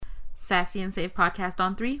Sassy and Safe podcast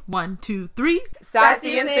on 3. 1, 2, 3.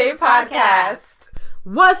 Sassy and Safe podcast.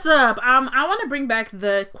 What's up? I want to bring back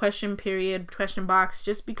the question box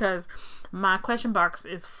just because my question box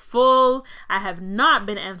is full. I have not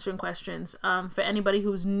been answering questions. For anybody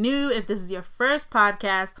who's new, if this is your first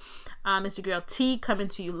podcast, it's your girl T coming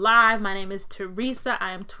to you live. My name is Teresa. I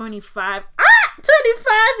am 25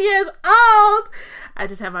 years old. I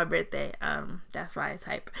just had my birthday. That's why I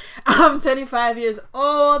type. I'm 25 years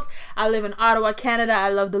old. I live in Ottawa, Canada. I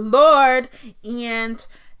love the Lord. And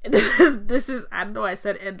this is I know I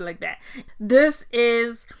said end like that. This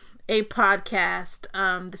is a podcast,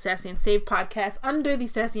 the Sassy and Safe podcast, under the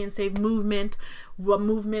Sassy and Safe movement, a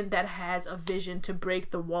movement that has a vision to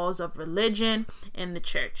break the walls of religion in the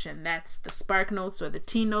church, and that's the Spark Notes, or the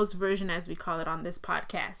T Notes version as we call it on this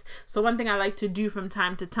podcast. So one thing I like to do from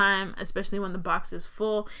time to time, especially when the box is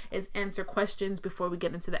full, is answer questions before we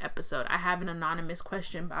get into the episode. I have an anonymous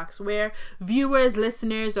question box where viewers,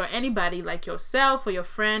 listeners, or anybody like yourself or your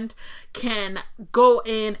friend can go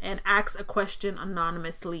in and ask a question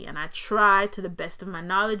anonymously, and I try to the best of my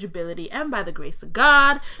knowledge, ability, and by the grace of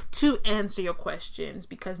God to answer your questions,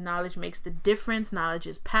 because knowledge makes the difference. Knowledge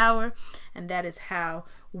is power, and that is how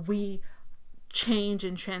we change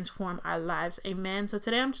and transform our lives. Amen. So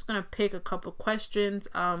today I'm just gonna pick a couple questions.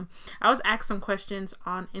 I was asked some questions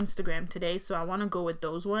on Instagram today, so I want to go with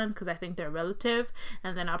those ones because I think they're relative,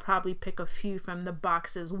 and then I'll probably pick a few from the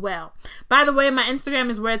box as well. By the way, my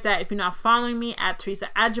Instagram is where it's at. If you're not following me, at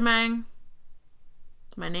Teresa Adjumang.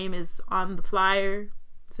 My name is on the flyer,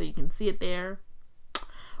 so you can see it there.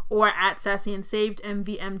 Or at Sassy and Saved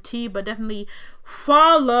MVMT, but definitely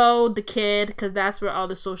follow the kid, because that's where all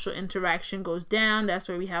the social interaction goes down. That's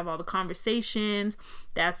where we have all the conversations.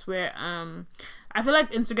 That's where I feel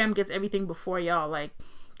like Instagram gets everything before y'all. Like,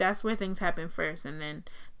 that's where things happen first, and then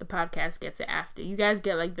the podcast gets it after. You guys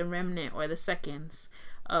get like the remnant or the seconds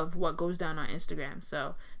of what goes down on Instagram.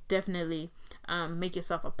 So definitely make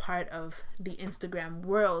yourself a part of the Instagram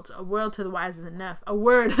world. A word to the wise is enough. A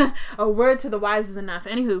word to the wise is enough.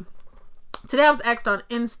 Anywho, today I was asked on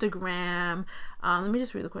Instagram. Let me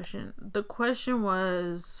just read the question. The question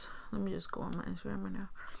was, let me just go on my Instagram right now.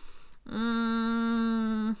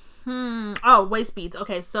 Oh, waist beads.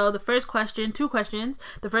 Okay, so the first question, two questions.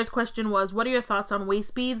 The first question was, what are your thoughts on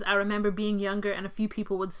waist beads? I remember being younger and a few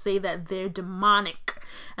people would say that they're demonic.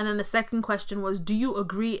 And then the second question was, do you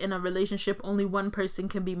agree in a relationship only one person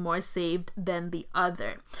can be more saved than the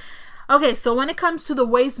other? Okay, so when it comes to the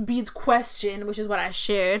waist beads question, which is what I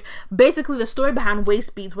shared, basically the story behind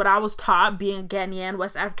waist beads, what I was taught being Ghanaian,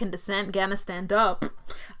 West African descent, Ghana stand up,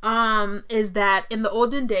 is that in the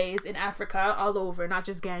olden days in Africa, all over, not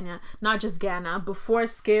just Ghana, before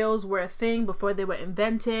scales were a thing, before they were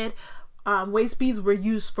invented, waist beads were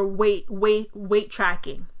used for weight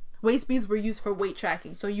tracking. Waist beads were used for weight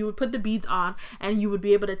tracking. So you would put the beads on and you would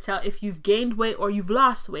be able to tell if you've gained weight or you've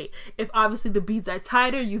lost weight. If obviously the beads are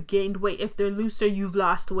tighter, you've gained weight. If they're looser, you've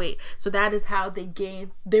lost weight. So that is how they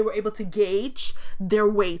were able to gauge their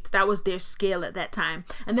weight. That was their scale at that time.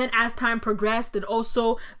 And then as time progressed, it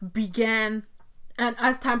also became like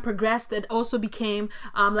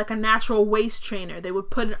a natural waist trainer. They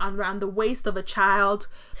would put it around the waist of a child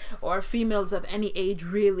or females of any age,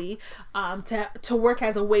 really, to work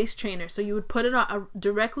as a waist trainer. So you would put it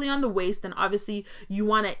directly on the waist, and obviously you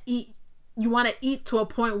want to eat to a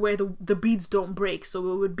point where the beads don't break.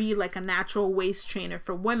 So it would be like a natural waist trainer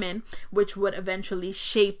for women, which would eventually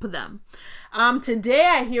shape them. Today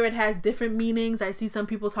I hear it has different meanings. I see some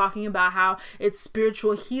people talking about how it's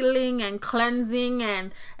spiritual healing and cleansing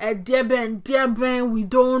and deben. We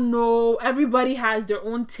don't know. Everybody has their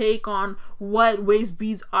own take on what waist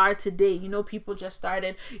beads are today. You know, people just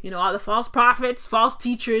started, all the false prophets, false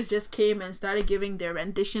teachers just came and started giving their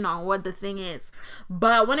rendition on what the thing is.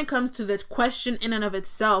 But when it comes to the question in and of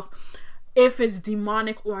itself, if it's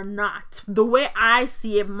demonic or not, the way I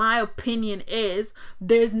see it, my opinion is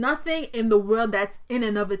there's nothing in the world that's in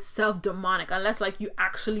and of itself demonic, unless like you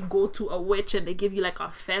actually go to a witch and they give you like a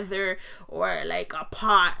feather or like a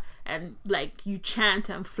pot and like you chant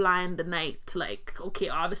and fly in the night. Like, okay,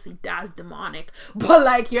 obviously that's demonic, but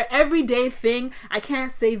like your everyday thing, I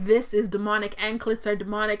can't say this is demonic. Anklets are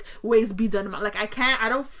demonic, waist beads are demonic. Like I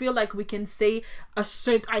don't feel like we can say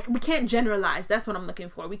we can't generalize. That's what I'm looking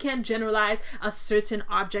for. We can't generalize a certain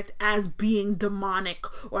object as being demonic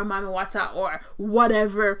or mamawata or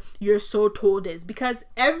whatever you're so told is, because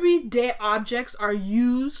everyday objects are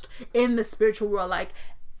used in the spiritual world. Like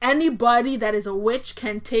Anybody that is a witch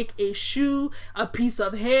can take a shoe, a piece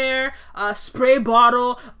of hair, a spray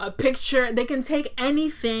bottle, a picture. They can take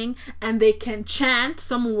anything and they can chant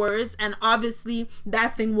some words, and obviously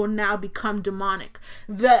that thing will now become demonic.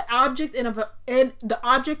 The object in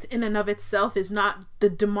and of itself is not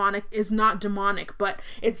demonic, but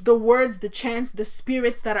it's the words, the chants, the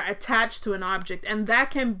spirits that are attached to an object, and that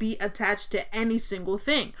can be attached to any single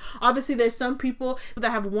thing. Obviously, there's some people that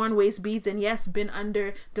have worn waist beads and yes, been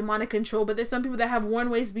under demonic control, but there's some people that have worn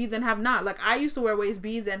waist beads and have not. Like, I used to wear waist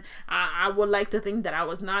beads, and I would like to think that I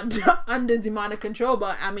was not under demonic control,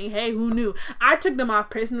 but I mean, hey, who knew? I took them off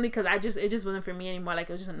personally because it just wasn't for me anymore. Like,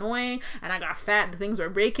 it was just annoying, and I got fat, the things were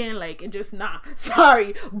breaking, like, it just,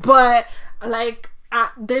 sorry, but like,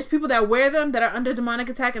 there's people that wear them that are under demonic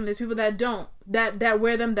attack, and there's people that don't, that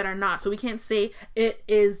wear them that are not. So we can't say it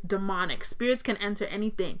is demonic. Spirits can enter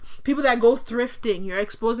anything. People that go thrifting, you're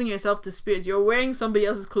exposing yourself to spirits. You're wearing somebody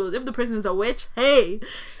else's clothes. If the person is a witch, hey,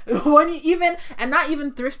 when you even, and not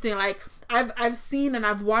even thrifting, like, I've seen and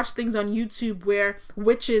I've watched things on YouTube where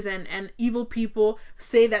witches and evil people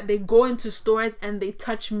say that they go into stores and they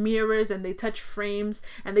touch mirrors and they touch frames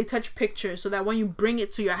and they touch pictures, so that when you bring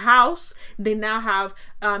it to your house, they now have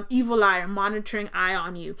evil eye or monitoring eye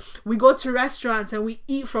on you. We go to restaurants and we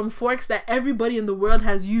eat from forks that everybody in the world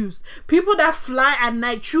has used. People that fly at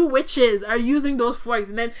night, true witches, are using those forks,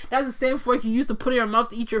 and then that's the same fork you used to put in your mouth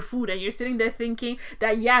to eat your food, and you're sitting there thinking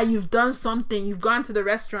that, yeah, you've done something. You've gone to the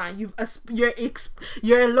restaurant,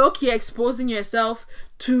 you're low-key exposing yourself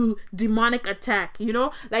to demonic attack, you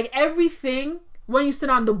know? Like, everything. When you sit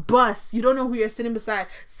on the bus, you don't know who you're sitting beside.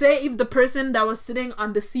 Say if the person that was sitting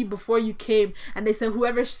on the seat before you came, and they said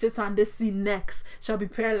whoever sits on this seat next shall be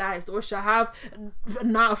paralyzed or shall have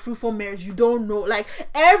not a fruitful marriage. You don't know. Like,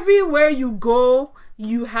 everywhere you go,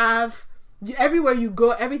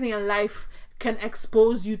 everything in life can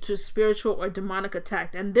expose you to spiritual or demonic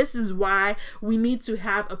attack. And this is why we need to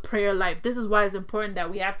have a prayer life. This is why it's important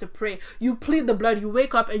that we have to pray. You plead the blood. You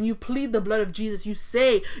wake up and you plead the blood of Jesus. You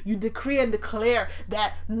say, you decree and declare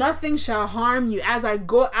that nothing shall harm you. As I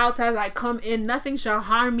go out, as I come in, nothing shall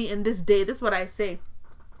harm me in this day. This is what I say.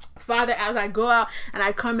 Father, as I go out and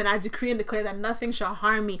I come in, I decree and declare that nothing shall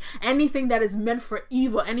harm me. Anything that is meant for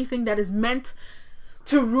evil, anything that is meant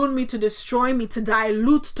to ruin me, to destroy me, to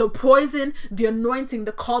dilute, to poison the anointing,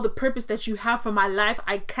 the call, the purpose that you have for my life,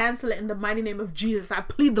 I cancel it in the mighty name of Jesus. I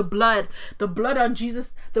plead the blood on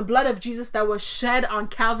Jesus, the blood of Jesus that was shed on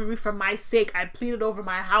Calvary for my sake. I plead it over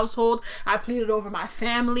my household. I plead it over my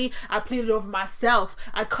family. I plead it over myself.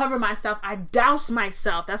 I cover myself. I douse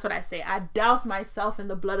myself. That's what I say. I douse myself in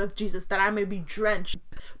the blood of Jesus that I may be drenched.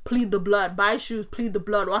 Plead the blood. Buy shoes. Plead the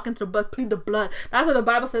blood. Walk into the blood. Plead the blood. That's what the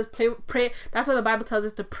Bible says. Pray. That's what the Bible tells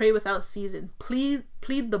us to pray without ceasing. Plead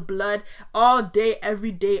the blood all day,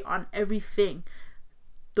 every day, on everything.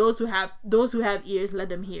 Those who have ears, let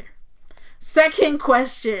them hear. Second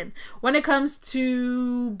question: when it comes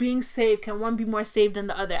to being saved, can one be more saved than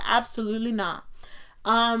the other? Absolutely not.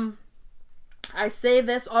 I say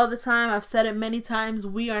this all the time. I've said it many times.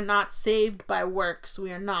 We are not saved by works.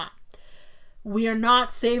 We are not. We are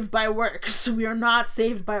not saved by works. We are not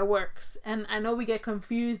saved by works. And I know we get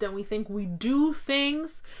confused and we think we do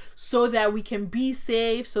things so that we can be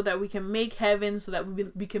saved, so that we can make heaven, so that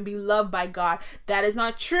we can be loved by God. That is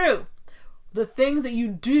not true. The things that you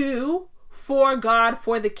do for God,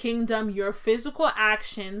 for the kingdom, your physical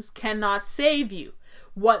actions cannot save you.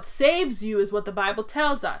 What saves you is what the Bible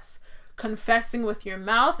tells us. Confessing with your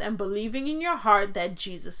mouth and believing in your heart that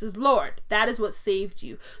Jesus is Lord. That is what saved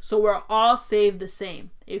you. So we're all saved the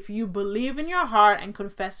same. If you believe in your heart and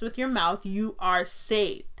confess with your mouth, you are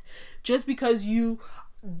saved. Just because you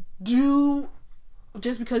do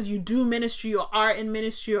ministry or are in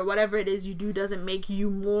ministry or whatever it is you do doesn't make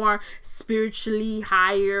you more spiritually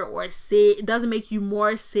higher or saved. It doesn't make you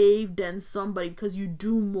more saved than somebody because you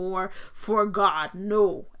do more for God.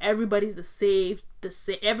 No, everybody's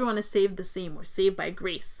everyone is saved the same. We're saved by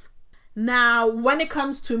grace. Now, when it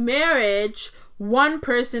comes to marriage, one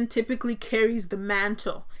person typically carries the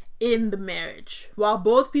mantle in the marriage. While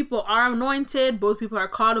both people are anointed, both people are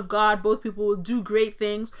called of God, both people will do great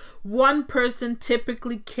things, one person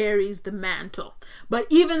typically carries the mantle. But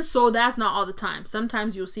even so, that's not all the time.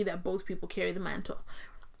 Sometimes you'll see that both people carry the mantle.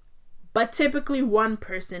 But typically one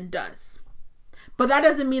person does. But that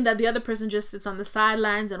doesn't mean that the other person just sits on the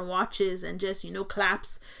sidelines and watches and just,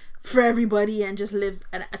 claps for everybody and just lives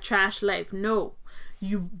a trash life. No.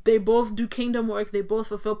 They both do kingdom work. They both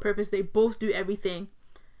fulfill purpose. They both do everything.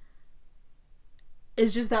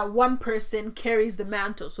 It's just that one person carries the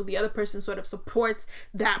mantle, so the other person sort of supports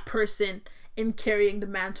that person in carrying the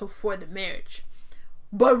mantle for the marriage.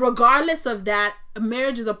 But regardless of that, a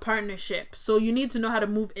marriage is a partnership. So you need to know how to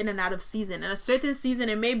move in and out of season. In a certain season,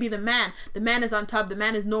 it may be the man. The man is on top. The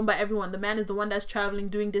man is known by everyone. The man is the one that's traveling,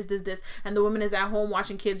 doing this. And the woman is at home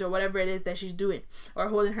watching kids or whatever it is that she's doing. Or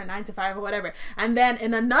holding her 9 to 5 or whatever. And then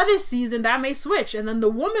in another season, that may switch. And then the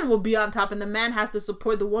woman will be on top and the man has to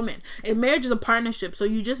support the woman. A marriage is a partnership. So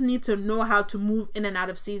you just need to know how to move in and out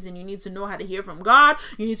of season. You need to know how to hear from God.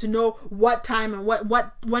 You need to know what time and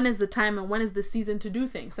when is the time and when is the season to do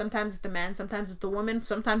things. Sometimes it's the man, sometimes it's the woman,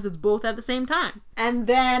 sometimes it's both at the same time. And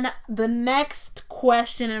then the next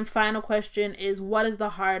question and final question is, what is the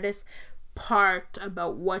hardest part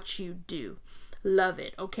about what you do? Love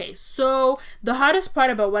it. Okay, so the hardest part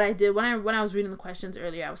about what I did, when I was reading the questions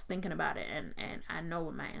earlier, I was thinking about it, and I know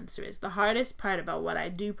what my answer is. The hardest part about what I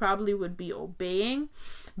do probably would be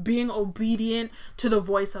being obedient to the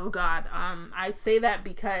voice of God. I say that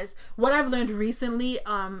because what I've learned recently,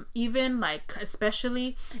 even like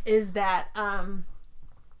especially, is that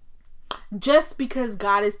just because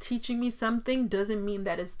God is teaching me something doesn't mean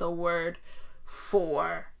that it's the word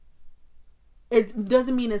for. It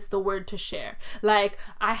doesn't mean it's the word to share. Like,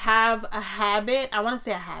 I have a habit. I want to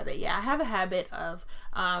say a habit. Yeah, I have a habit of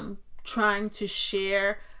trying to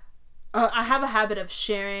share. I have a habit of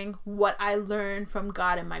sharing what I learn from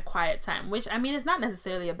God in my quiet time, which, I mean, it's not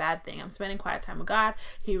necessarily a bad thing. I'm spending quiet time with God.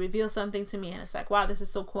 He reveals something to me and it's like, wow, this is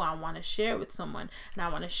so cool. I want to share it with someone and I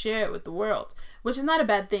want to share it with the world, which is not a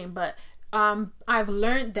bad thing. But I've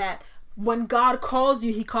learned that when God calls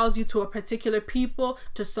you, he calls you to a particular people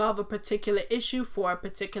to solve a particular issue for a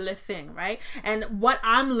particular thing, right? And what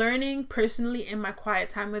I'm learning personally in my quiet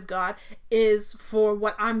time with God is for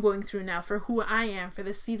what I'm going through now, for who I am, for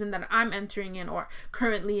the season that I'm entering in or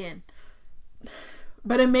currently in.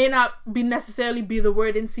 But it may not be necessarily be the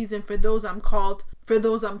word in season for those I'm called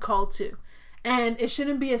to. And it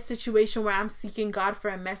shouldn't be a situation where I'm seeking God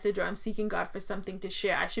for a message or I'm seeking God for something to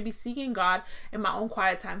share. I should be seeking God in my own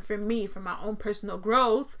quiet time for me, for my own personal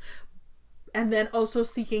growth, and then also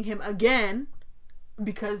seeking him again,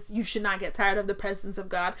 because you should not get tired of the presence of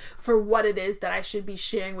God, for what it is that I should be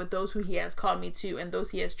sharing with those who he has called me to and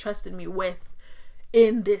those he has trusted me with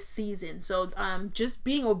in this season. So just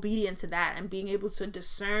being obedient to that and being able to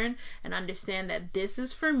discern and understand that this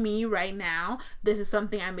is for me right now. This is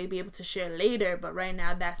something I may be able to share later, but right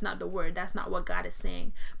now that's not the word. That's not what God is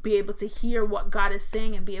saying. Be able to hear what God is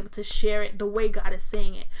saying and be able to share it the way God is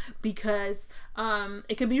saying it, because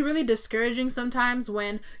it can be really discouraging sometimes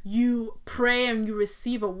when you pray and you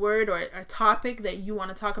receive a word or a topic that you want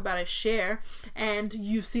to talk about or share, and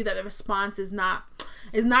you see that the response is not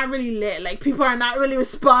really lit. Like, people are not really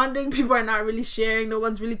responding, people are not really sharing, no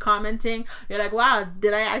one's really commenting. You're like, wow,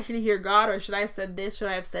 did I actually hear God, or should I have said this, should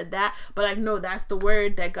I have said that? But like, no, that's the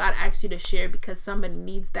word that God asked you to share because somebody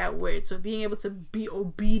needs that word. So being able to be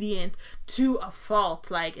obedient to a fault,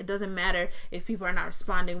 like, it doesn't matter if people are not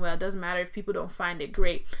responding well, it doesn't matter if people don't find it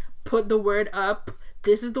great. Put the word up.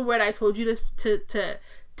 This is the word I told you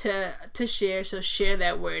to share, so share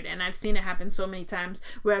that word. And I've seen it happen so many times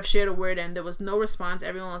where I've shared a word and there was no response.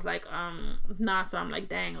 Everyone was like, nah. So I'm like,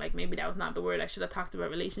 dang, like, maybe that was not the word. I should have talked about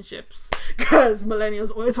relationships, because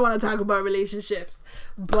millennials always want to talk about relationships.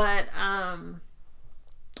 But I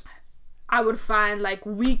would find like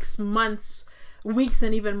weeks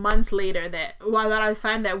and even months later that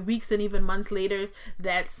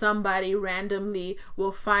somebody randomly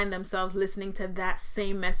will find themselves listening to that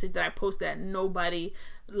same message that I posted that nobody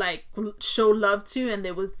like show love to, and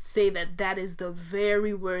they would say that is the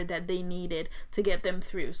very word that they needed to get them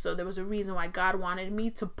through. So there was a reason why God wanted me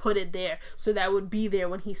to put it there, so that would be there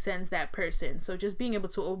when he sends that person. So just being able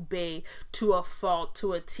to obey to a fault,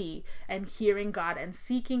 to a T, and hearing God and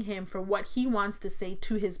seeking him for what he wants to say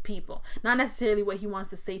to his people, not necessarily what he wants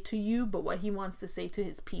to say to you, but what he wants to say to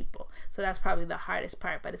his people. So that's probably the hardest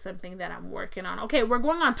part, but it's something that I'm working on. Okay, we're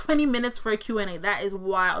going on 20 minutes for a Q&A. That is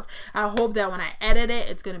wild. I hope that when I edit it,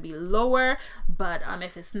 it's gonna be lower, but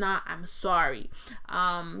if it's not, I'm sorry.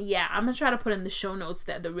 I'm gonna try to put in the show notes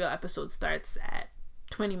that the real episode starts at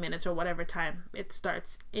 20 minutes or whatever time it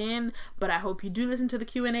starts in, but I hope you do listen to the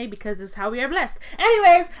Q&A, because this is how we are blessed.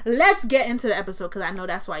 Anyways, let's get into the episode, because I know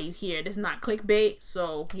that's why you hear it. It's not clickbait,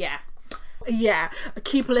 so yeah,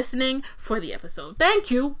 keep listening for the episode.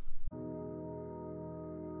 Thank you.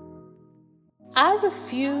 I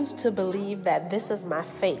refuse to believe that this is my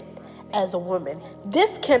fate as a woman.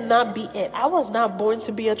 This cannot be it. I was not born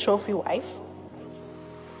to be a trophy wife.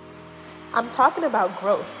 I'm talking about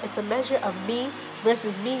growth. It's a measure of me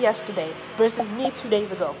versus me yesterday versus me 2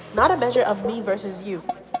 days ago. Not a measure of me versus you.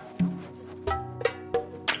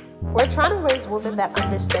 We're trying to raise women that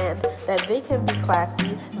understand that they can be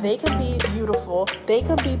classy, they can be beautiful, they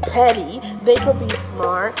can be petty, they could be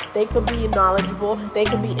smart, they could be knowledgeable, they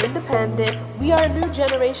can be independent. We are a new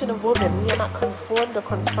generation of women. We are not conformed or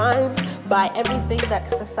confined by everything that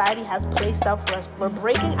society has placed out for us. We're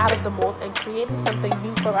breaking out of the mold and creating something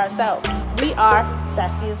new for ourselves. We are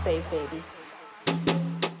Sassy and Save, baby.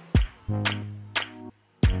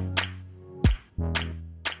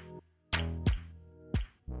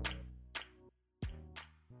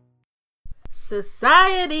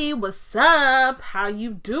 Society, what's up? How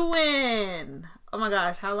you doing? Oh my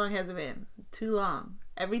gosh, how long has it been? Too long.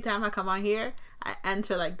 Every time I come on here, I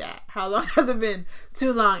enter like that. How long has it been?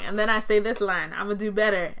 Too long. And then I say this line, I'm gonna do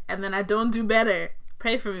better. And then I don't do better.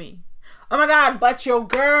 Pray for me. Oh my God, but your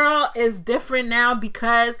girl is different now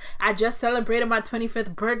because I just celebrated my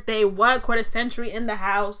 25th birthday. What? Quarter century in the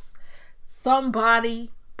house.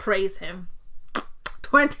 Somebody praise him.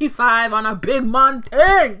 25 on a big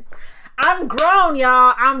mountain. I'm grown,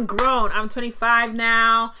 y'all. I'm grown. I'm 25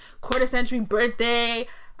 now. Quarter century birthday.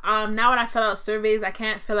 Now when I fill out surveys, I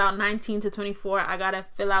can't fill out 19 to 24. I gotta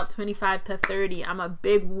fill out 25 to 30. I'm a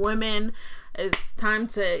big woman. It's time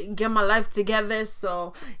to get my life together.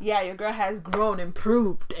 So yeah, your girl has grown,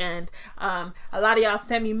 improved, and a lot of y'all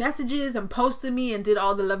sent me messages and posted me and did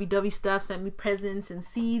all the lovey-dovey stuff, sent me presents and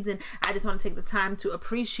seeds, and I just want to take the time to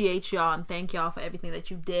appreciate y'all and thank y'all for everything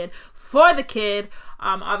that you did for the kid.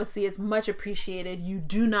 Obviously it's much appreciated. You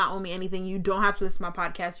do not owe me anything. You don't have to listen to my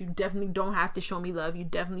podcast. You definitely don't have to show me love. You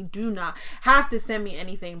definitely do not have to send me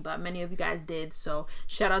anything, but many of you guys did. So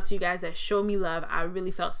shout out to you guys that showed me love. I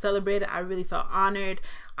really felt celebrated. I really felt honored.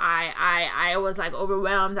 I was like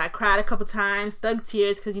overwhelmed. I cried a couple times, thug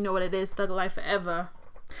tears, because you know what it is, thug life forever.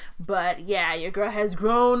 But yeah, your girl has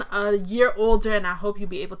grown a year older, and I hope you'll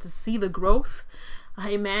be able to see the growth.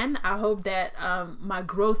 Amen. I hope that my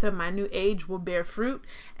growth and my new age will bear fruit,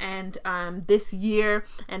 and this year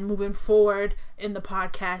and moving forward in the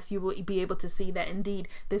podcast, you will be able to see that indeed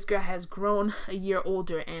this girl has grown a year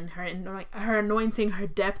older, and her anointing, her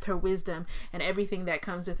depth, her wisdom, and everything that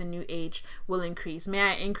comes with a new age will increase. May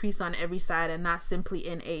I increase on every side and not simply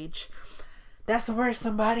in age. That's a word,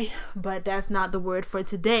 somebody, but that's not the word for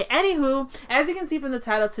today. Anywho, as you can see from the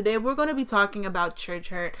title, today we're going to be talking about church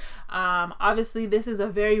hurt. Obviously, this is a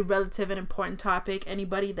very relative and important topic.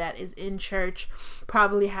 Anybody that is in church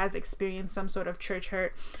probably has experienced some sort of church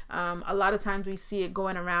hurt. A lot of times we see it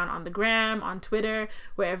going around on the gram, on Twitter,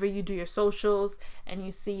 wherever you do your socials, and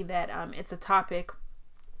you see that it's a topic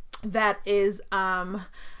that is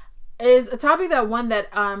a topic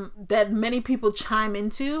that many people chime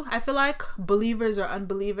into. I feel like believers or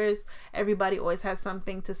unbelievers, everybody always has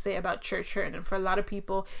something to say about church hurt, and for a lot of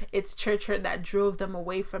people it's church hurt that drove them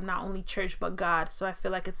away from not only church but God. So I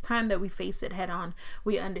feel like it's time that we face it head on.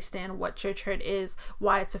 We understand what church hurt is,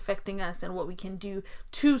 why it's affecting us, and what we can do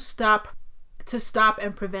to stop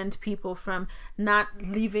and prevent people from not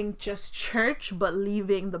leaving just church but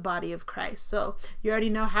leaving the body of Christ. So you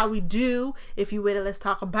already know how we do. If you waited, let's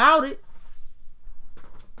talk about it.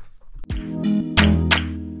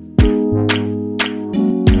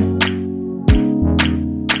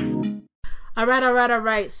 All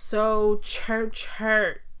right. So church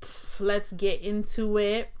hurt. Let's get into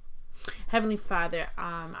it. Heavenly Father,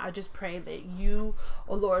 I just pray that you,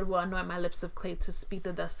 O Lord, will anoint my lips of clay to speak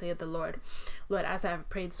the thus saith the Lord. Lord, as I have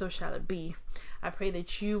prayed, so shall it be. I pray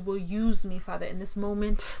that you will use me, Father, in this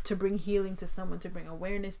moment to bring healing to someone, to bring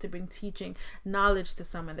awareness, to bring teaching, knowledge to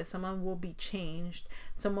someone, that someone will be changed,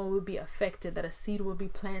 someone will be affected, that a seed will be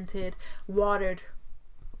planted, watered,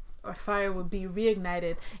 or fire will be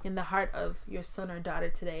reignited in the heart of your son or daughter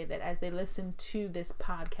today, that as they listen to this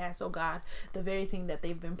podcast, oh God, the very thing that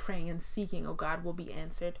they've been praying and seeking, oh God, will be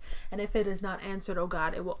answered. And if it is not answered, oh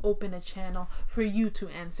God, it will open a channel for you to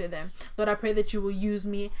answer them. Lord, I pray that you will use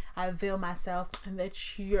me. I avail myself, and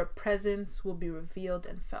that your presence will be revealed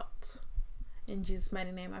and felt. In Jesus'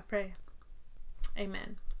 mighty name I pray.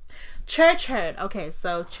 Amen. Church hurt. Okay,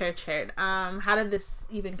 so church hurt. How did this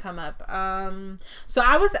even come up? So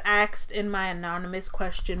I was asked in my anonymous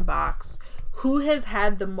question box, who has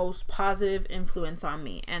had the most positive influence on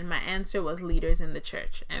me? And my answer was leaders in the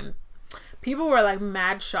church. And people were like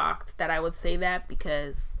mad shocked that I would say that,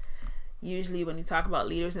 because usually when you talk about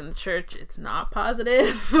leaders in the church, it's not positive.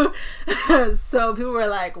 So people were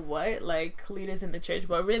like, what? Like leaders in the church?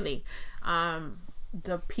 But really,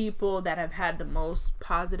 the people that have had the most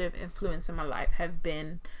positive influence in my life have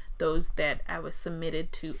been those that I was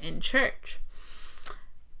submitted to in church.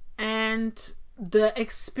 And the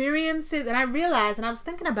experiences, and I realized, and I was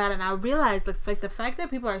thinking about it, and I realized the fact that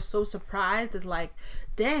people are so surprised is like,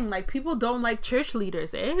 dang, like people don't like church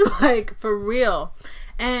leaders, like for real.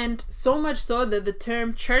 And so much so that the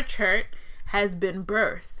term church hurt has been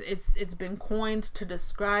birthed. It's been coined to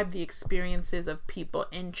describe the experiences of people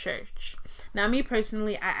in church. Now, me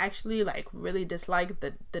personally, I actually like really dislike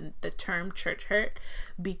the term church hurt,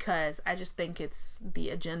 because I just think it's the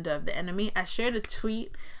agenda of the enemy. I shared a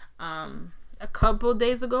tweet a couple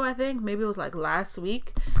days ago, I think. Maybe it was like last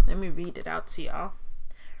week. Let me read it out to y'all.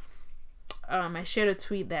 I shared a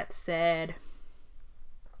tweet that said,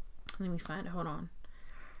 let me find it, hold on.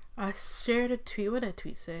 I shared a tweet. What did that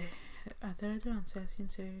tweet say? Did I do on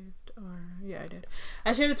Saved? Or yeah, I did.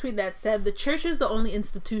 I shared a tweet that said, the church is the only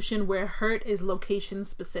institution where hurt is location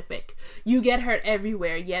specific. You get hurt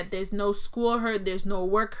everywhere, yet there's no school hurt, there's no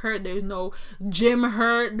work hurt, there's no gym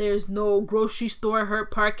hurt, there's no grocery store hurt,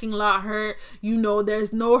 parking lot hurt.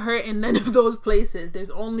 There's no hurt in none of those places. There's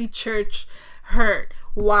only church hurt.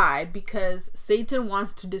 Why? Because Satan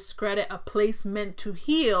wants to discredit a place meant to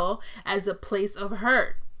heal as a place of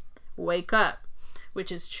hurt. Wake up. Which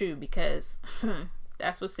is true, because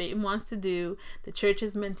that's what Satan wants to do. The church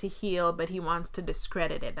is meant to heal, but he wants to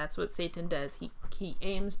discredit it. That's what Satan does. He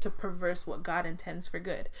aims to perverse what God intends for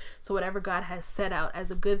good. So whatever God has set out as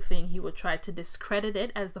a good thing, he will try to discredit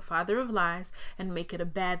it as the father of lies and make it a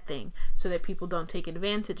bad thing so that people don't take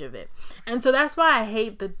advantage of it. And so that's why I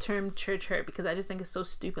hate the term church hurt, because I just think it's so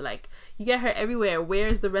stupid. Like, you get hurt everywhere.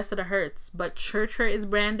 Where's the rest of the hurts? But church hurt is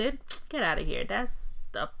branded? Get out of here. That's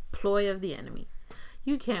the ploy of the enemy.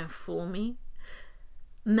 You can't fool me.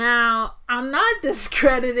 Now, I'm not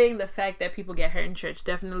discrediting the fact that people get hurt in church.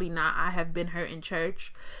 Definitely not. I have been hurt in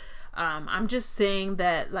church. I'm just saying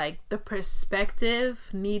that, like, the perspective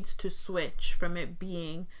needs to switch from it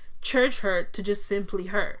being church hurt to just simply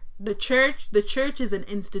hurt. The church is an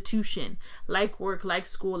institution, like work, like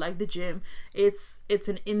school, like the gym. It's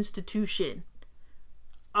an institution.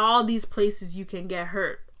 All these places you can get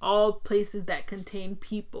hurt. All places that contain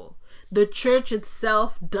people. The church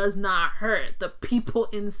itself does not hurt. The people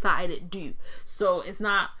inside it do. So it's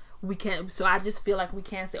not, so I just feel like we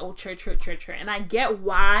can't say, oh, church hurt. And I get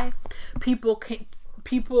why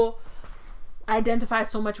people identify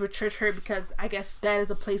so much with church hurt, because I guess that is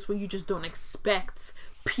a place where you just don't expect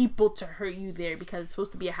people to hurt you there, because it's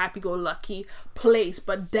supposed to be a happy-go-lucky place.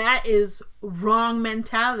 But that is wrong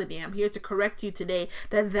mentality. I'm here to correct you today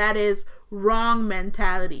that is wrong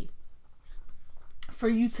mentality. For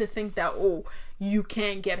you to think that, oh, you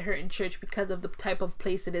can't get hurt in church because of the type of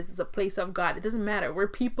place it is. It's a place of God. It doesn't matter. Where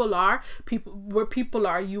people are,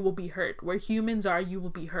 you will be hurt. Where humans are, you will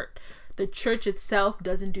be hurt. The church itself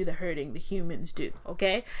doesn't do the hurting. The humans do.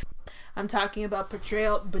 Okay? I'm talking about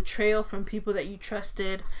betrayal from people that you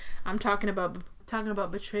trusted. I'm talking about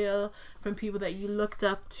betrayal from people that you looked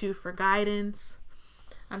up to for guidance.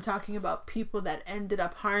 I'm talking about people that ended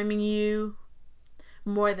up harming you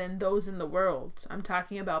more than those in the world. I'm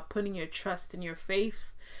talking about putting your trust and your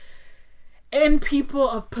faith in people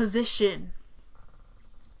of position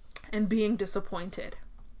and being disappointed.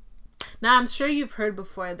 Now, I'm sure you've heard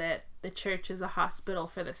before that the church is a hospital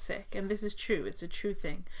for the sick. And this is true. It's a true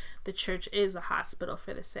thing. The church is a hospital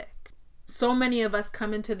for the sick. So many of us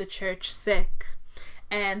come into the church sick.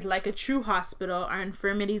 And like a true hospital, our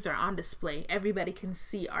infirmities are on display. Everybody can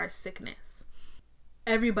see our sickness.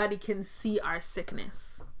 Everybody can see our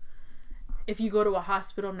sickness. If you go to a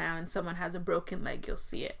hospital now and someone has a broken leg, you'll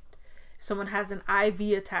see it. If someone has an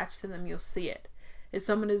IV attached to them, you'll see it. If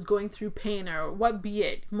someone is going through pain or what be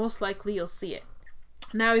it, most likely you'll see it.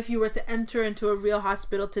 Now, if you were to enter into a real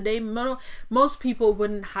hospital today, most people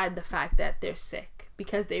wouldn't hide the fact that they're sick,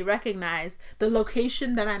 because they recognize the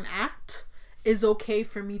location that I'm at is okay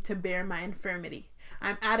for me to bear my infirmity.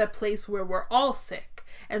 I'm at a place where we're all sick,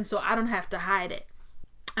 and so I don't have to hide it.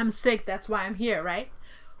 I'm sick, that's why I'm here, right?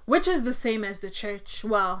 Which is the same as the church.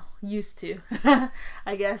 Well, used to.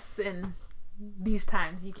 I guess in these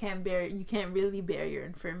times you can't really bear your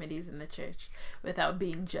infirmities in the church without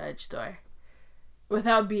being judged or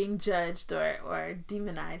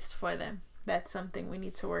demonized for them. That's something we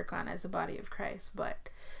need to work on as a body of Christ. But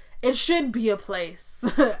it should be a place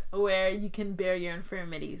where you can bear your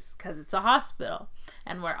infirmities, because it's a hospital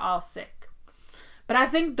and we're all sick. But I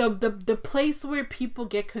think the place where people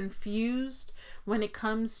get confused when it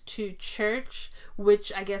comes to church,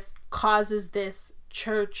 which I guess causes this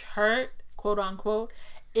church hurt, quote unquote,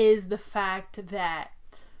 is the fact that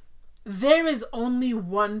there is only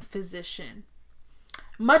one physician.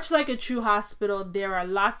 Much like a true hospital, there are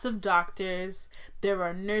lots of doctors, there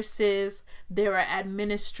are nurses, there are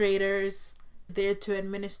administrators there to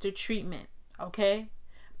administer treatment. okay?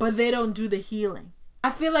 But they don't do the healing. I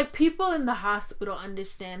feel like people in the hospital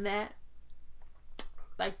understand that,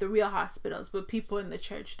 like the real hospitals, but people in the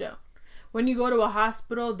church don't. When you go to a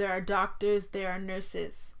hospital, there are doctors, there are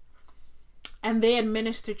nurses, and they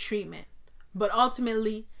administer treatment. But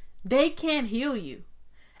ultimately, they can't heal you.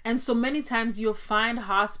 And so many times you'll find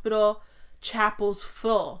hospital chapels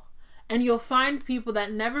full. And you'll find people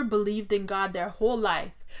that never believed in God their whole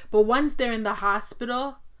life. But once they're in the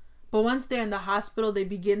hospital, they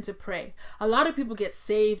begin to pray. A lot of people get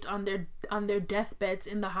saved on their deathbeds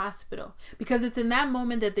in the hospital, because it's in that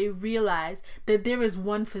moment that they realize that there is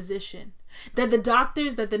one physician. That the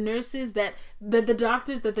doctors that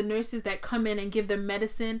come in and give them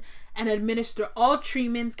medicine and administer all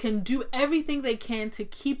treatments can do everything they can to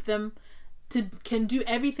keep them, can do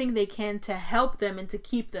everything they can to help them and to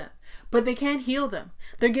keep them. But they can't heal them.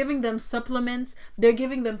 They're giving them supplements. They're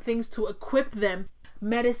giving them things to equip them.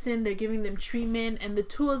 Medicine, they're giving them treatment and the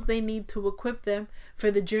tools they need to equip them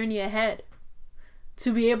for the journey ahead.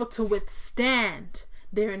 To be able to withstand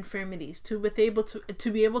their infirmities, to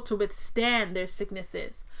be able to withstand their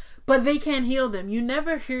sicknesses, but they can't heal them. You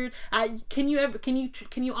never heard. Can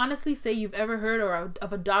you honestly say you've ever heard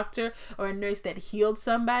of a doctor or a nurse that healed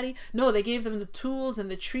somebody? No, they gave them the tools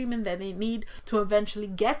and the treatment that they need to eventually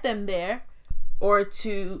get them there, or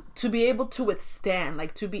to be able to withstand,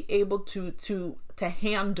 like to be able to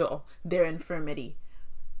handle their infirmity.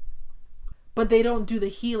 But they don't do the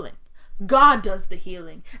healing. God does the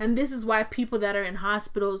healing. And this is why people that are in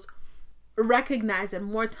hospitals recognize and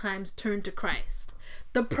more times turn to Christ.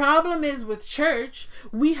 The problem is with church,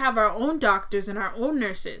 we have our own doctors and our own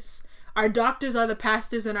nurses. Our doctors are the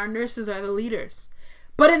pastors and our nurses are the leaders.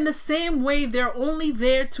 But in the same way, they're only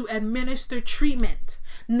there to administer treatment,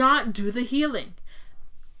 not do the healing.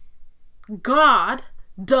 God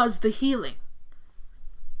does the healing.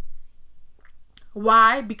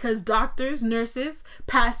 Why? Because doctors, nurses,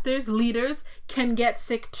 pastors, leaders can get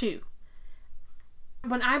sick too.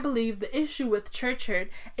 When I believe the issue with church hurt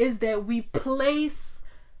is that we place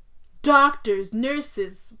doctors,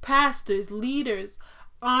 nurses, pastors, leaders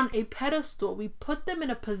on a pedestal. We put them in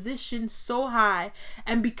a position so high,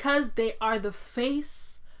 and because they are the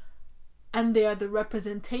face and they are the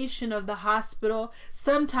representation of the hospital,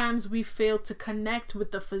 sometimes we fail to connect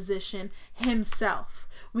with the physician himself.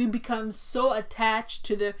 We become so attached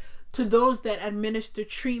to those that administer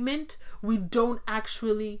treatment, we don't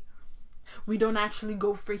actually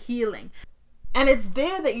go for healing. And it's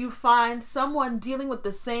there that you find someone dealing with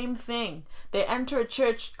the same thing. They enter a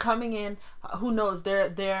church coming in, who knows,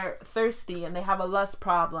 they're thirsty and they have a lust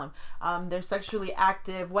problem. They're sexually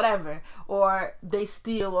active, whatever. Or they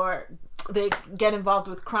steal, or they get involved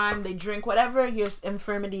with crime, they drink, whatever your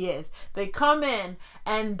infirmity is. They come in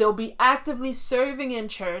and they'll be actively serving in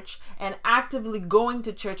church and actively going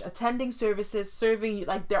to church, attending services, serving,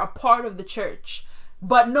 like they're a part of the church.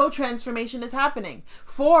 But no transformation is happening.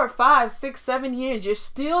 4, 5, 6, 7 years, you're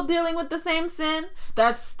still dealing with the same sin.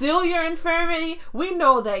 That's still your infirmity. We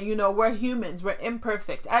know that, we're humans, we're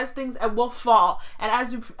imperfect. As things will fall, and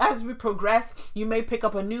as we progress, you may pick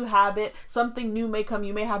up a new habit. Something new may come.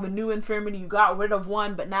 You may have a new infirmity. You got rid of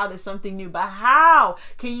one, but now there's something new. But how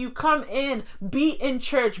can you come in, be in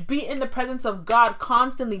church, be in the presence of God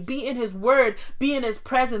constantly, be in His Word, be in His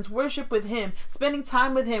presence, worship with Him, spending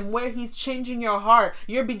time with Him, where He's changing your heart?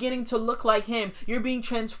 You're beginning to look like Him. You're being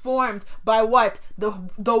transformed by what? The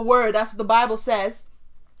Word. That's what the Bible says.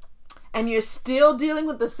 And you're still dealing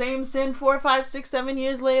with the same sin 4, 5, 6, 7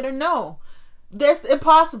 years later? No. That's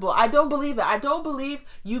impossible. I don't believe it. I don't believe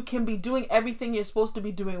you can be doing everything you're supposed to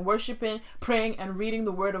be doing, worshiping, praying, and reading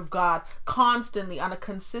the Word of God constantly on a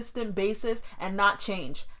consistent basis and not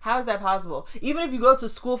change. How is that possible? Even if you go to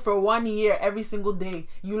school for 1 year every single day,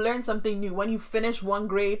 you learn something new. When you finish one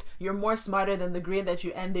grade, you're more smarter than the grade that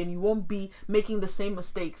you end in. You won't be making the same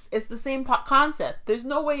mistakes. It's the same concept. There's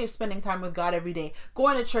no way you're spending time with God every day,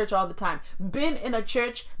 going to church all the time. Been in a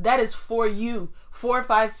church that is for you. 4,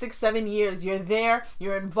 5, 6, 7 years. You're there,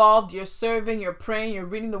 you're involved, you're serving, you're praying, you're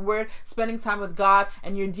reading the Word, spending time with God,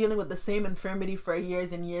 and you're dealing with the same infirmity for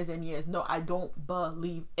years and years and years. No, I don't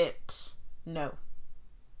believe it. No.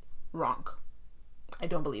 Wrong. I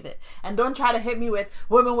don't believe it. And don't try to hit me with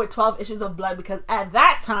women with 12 issues of blood, because at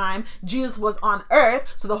that time, Jesus was on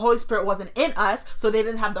earth, so the Holy Spirit wasn't in us, so they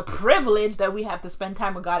didn't have the privilege that we have to spend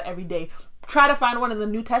time with God every day. Try to find one in the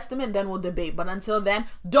New Testament, then we'll debate. But until then,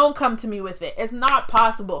 don't come to me with it. It's not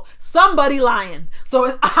possible. Somebody lying. So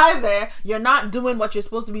it's either you're not doing what you're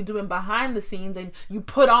supposed to be doing behind the scenes and you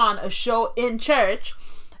put on a show in church,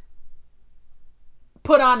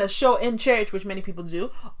 which many people do,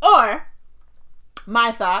 or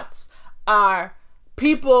my thoughts, are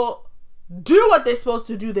people do what they're supposed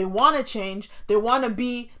to do. They want to change. They want to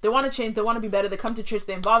be better. They come to church,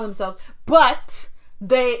 they involve themselves, but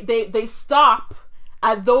they stop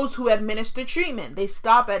at those who administer treatment. They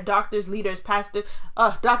stop at doctors, leaders,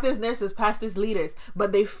 doctors, nurses, pastors, leaders,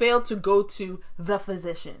 but they fail to go to the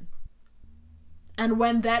physician. And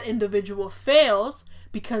when that individual fails,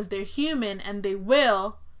 because they're human and they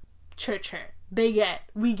will, church hurt.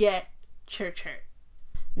 We get church hurt.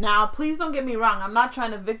 Now, please don't get me wrong. I'm not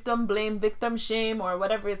trying to victim blame, victim shame, or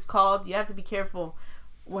whatever it's called. You have to be careful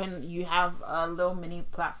when you have a little mini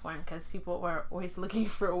platform, because people are always looking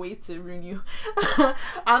for a way to ruin you.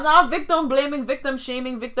 I'm not victim blaming, victim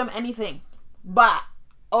shaming, victim anything. But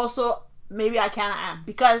also, maybe I kind of am.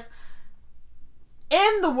 Because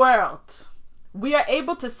in the world, we are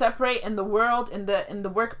able to separate in the world, in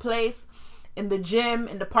the workplace, in the gym,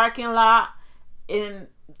 in the parking lot, in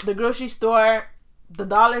the grocery store, the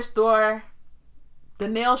dollar store, the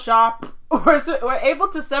nail shop. We're able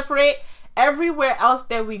to separate everywhere else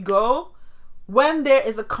that we go. When there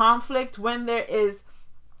is a conflict, when there is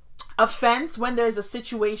offense, when there is a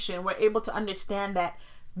situation, we're able to understand that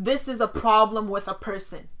this is a problem with a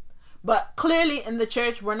person. But clearly in the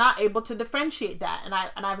church, we're not able to differentiate that.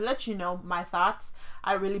 And I've let you know my thoughts.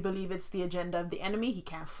 I really believe it's the agenda of the enemy. He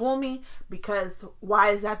can't fool me, because why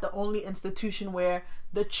is that the only institution where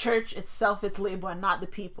the church itself is labeled and not the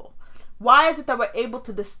people? Why is it that we're able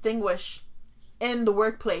to distinguish in the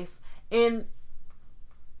workplace, in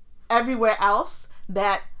everywhere else,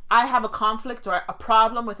 that I have a conflict or a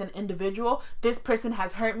problem with an individual, this person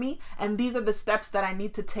has hurt me, and these are the steps that I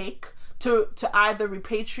need to take to either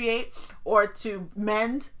repatriate or to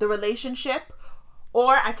mend the relationship,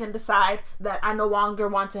 or I can decide that I no longer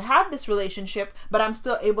want to have this relationship, but I'm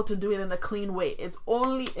still able to do it in a clean way. It's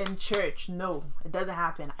only in church. No, it doesn't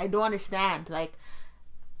happen. I don't understand.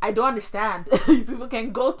 I don't understand. People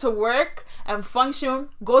can go to work and function,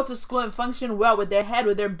 go to school and function well with their head,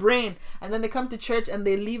 with their brain, and then they come to church and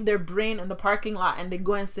they leave their brain in the parking lot and they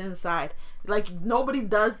go and sit inside. Nobody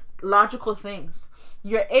does logical things.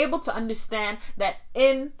 You're able to understand that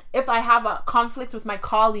if I have a conflict with my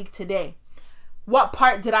colleague today, what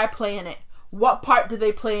part did I play in it? What part did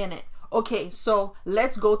they play in it? Okay, so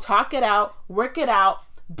let's go talk it out, work it out,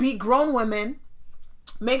 be grown women,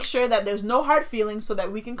 make sure that there's no hard feelings so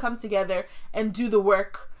that we can come together and do the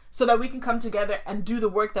work, so that we can come together and do the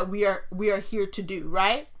work that we are here to do,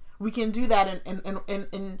 right? We can do that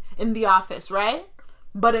in the office, right?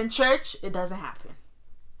 But in church, it doesn't happen.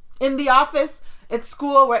 In the office, at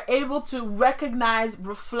school, we're able to recognize,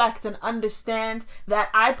 reflect, and understand that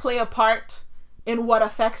I play a part in what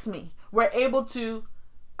affects me. We're able to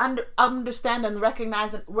understand and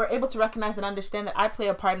recognize, and we're able to recognize and understand that I play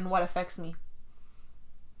a part in what affects me.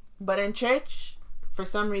 But in church, for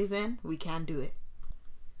some reason, we can't do it.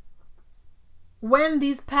 When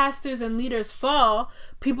these pastors and leaders fall,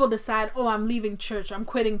 people decide, oh, I'm leaving church. I'm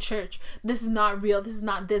quitting church. This is not real. This is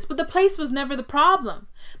not this. But the place was never the problem.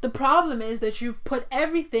 The problem is that you've put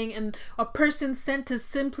everything in a person sent to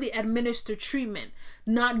simply administer treatment,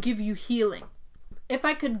 not give you healing. If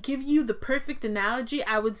I could give you the perfect analogy,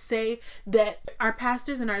 I would say that our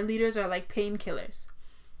pastors and our leaders are like painkillers.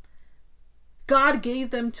 God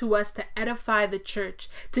gave them to us to edify the church,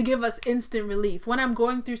 to give us instant relief. When I'm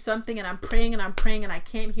going through something and I'm praying and I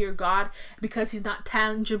can't hear God because he's not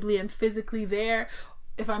tangibly and physically there,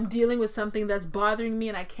 if I'm dealing with something that's bothering me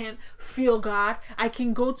and I can't feel God, I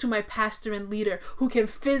can go to my pastor and leader who can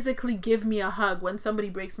physically give me a hug when somebody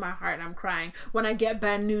breaks my heart and I'm crying. When I get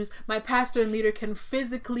bad news, my pastor and leader can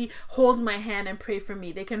physically hold my hand and pray for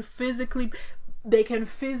me. They can physically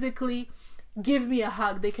give me a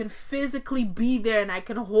hug. They can physically be there and I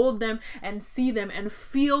can hold them and see them and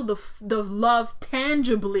feel the love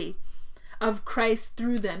tangibly of Christ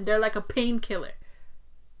through them. They're like a painkiller.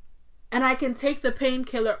 And I can take the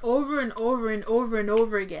painkiller over and over and over and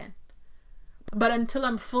over again. But until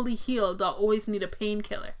I'm fully healed, I'll always need a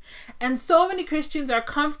painkiller. And so many Christians are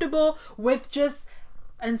comfortable with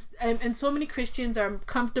and so many Christians are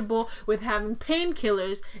comfortable with having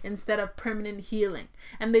painkillers instead of permanent healing.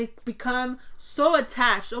 And they become so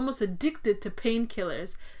attached, almost addicted to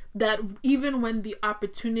painkillers, that even when the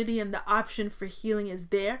opportunity and the option for healing is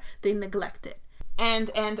there, they neglect it.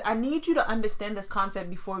 And I need you to understand this concept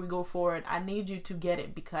before we go forward. I need you to get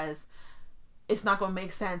it, because it's not going to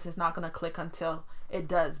make sense. It's not going to click until it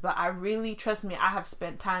does. But I really, trust me, I have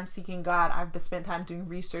spent time seeking God. I've spent time doing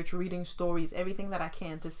research, reading stories, everything that I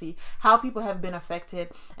can to see how people have been affected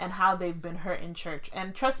and how they've been hurt in church.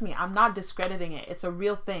 And trust me, I'm not discrediting it. It's a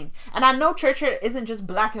real thing. And I know church hurt isn't just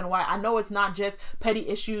black and white. I know it's not just petty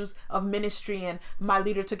issues of ministry and my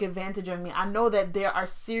leader took advantage of me. I know that there are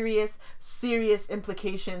serious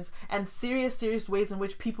implications and serious ways in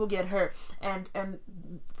which people get hurt and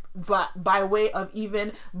by way of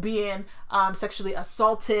even being sexually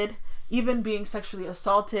assaulted,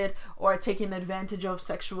 or taken advantage of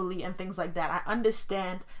sexually and things like that. I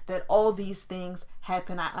understand that all these things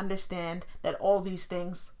happen. I understand that all these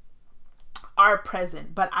things are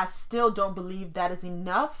present, but I still don't believe that is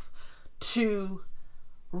enough to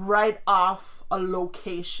write off a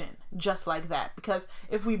location just like that. Because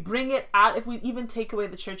if we bring it out, if we even take away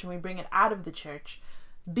the church and we bring it out of the church,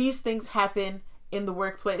 these things happen in the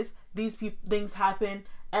workplace. These things happen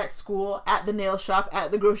at school, at the nail shop,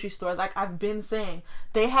 at the grocery store. Like I've been saying,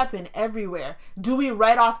 they happen everywhere. Do we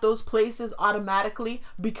write off those places automatically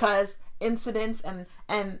because incidents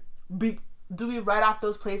do we write off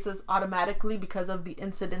those places automatically because of the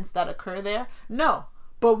incidents that occur there? No.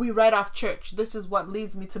 But we write off church. This is what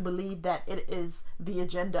leads me to believe that it is the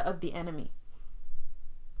agenda of the enemy.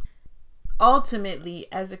 Ultimately,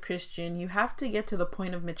 as a Christian, you have to get to the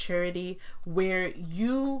point of maturity where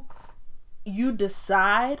you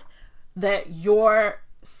decide that your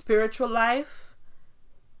spiritual life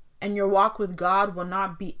and your walk with God will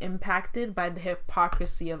not be impacted by the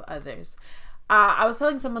hypocrisy of others. I was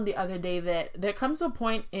telling someone the other day that there comes a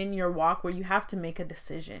point in your walk where you have to make a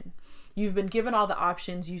decision. You've been given all the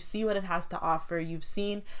options. You see what it has to offer. You've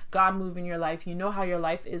seen God move in your life. You know how your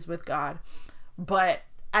life is with God. But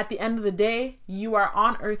at the end of the day, you are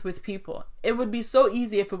on earth with people. It would be so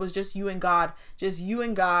easy if it was just you and God,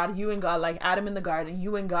 like Adam in the garden,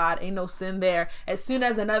 you and God, ain't no sin there. As soon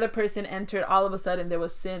as another person entered, all of a sudden there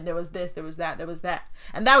was sin, there was this, there was that, there was that.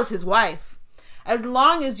 And that was his wife. As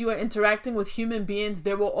long as you are interacting with human beings,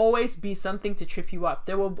 there will always be something to trip you up.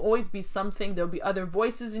 There will always be something. There'll be other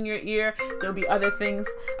voices in your ear. There'll be other things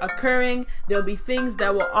occurring. There'll be things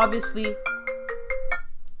that will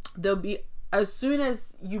as soon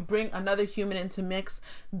as you bring another human into mix,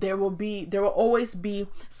 there will always be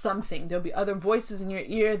something. There'll be other voices in your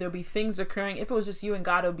ear. There'll be things occurring. If it was just you and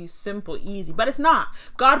God, it would be simple, easy. But it's not.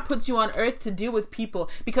 God puts you on earth to deal with people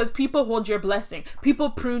because people hold your blessing. People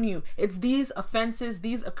prune you. It's these offenses,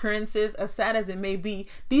 these occurrences, as sad as it may be,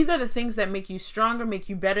 these are the things that make you stronger, make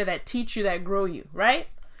you better, that teach you, that grow you, right?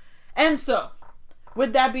 And so,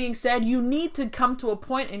 with that being said, you need to come to a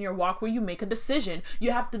point in your walk where you make a decision.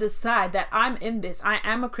 You have to decide that I'm in this. I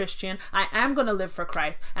am a Christian. I am going to live for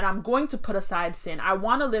Christ and I'm going to put aside sin. I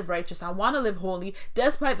want to live righteous. I want to live holy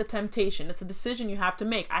despite the temptation. It's a decision you have to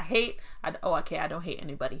make. I don't hate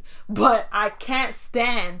anybody, but I can't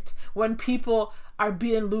stand when people are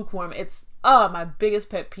being lukewarm. It's my biggest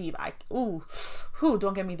pet peeve.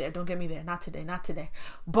 Don't get me there. Not today.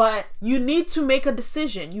 But you need to make a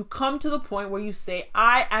decision. You come to the point where you say,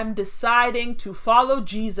 I am deciding to follow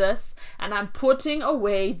Jesus and I'm putting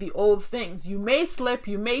away the old things. You may slip,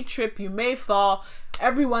 you may trip, you may fall.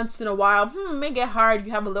 Every once in a while, may get hard.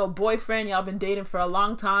 You have a little boyfriend, y'all been dating for a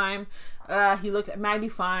long time. He looked mighty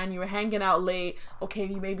fine. You were hanging out late. Okay,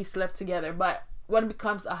 you maybe slept together, but when it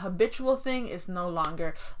becomes a habitual thing, it's no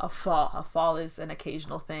longer a fall. A fall is an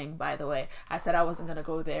occasional thing, by the way. I said I wasn't going to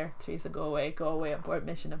go there. Teresa, go away, abort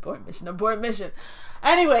mission.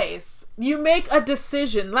 Anyways, you make a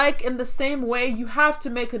decision. Like in the same way, you have to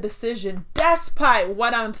make a decision despite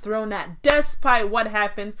what I'm thrown at, despite what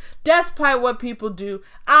happens, despite what people do.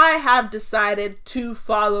 I have decided to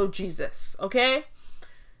follow Jesus, okay?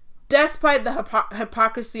 Despite the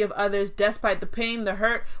hypocrisy of others, despite the pain, the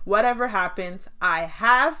hurt, whatever happens, I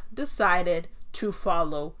have decided to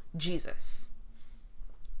follow Jesus.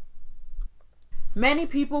 Many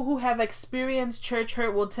people who have experienced church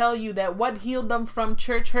hurt will tell you that what healed them from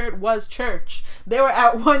church hurt was church. They were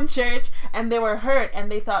at one church and they were hurt and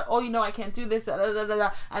they thought, I can't do this,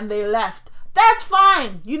 and they left. That's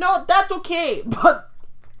fine. That's okay. But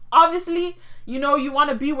obviously, you want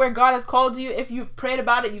to be where God has called you. If you've prayed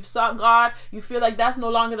about it, you've sought God, you feel like that's no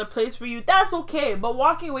longer the place for you, that's okay. But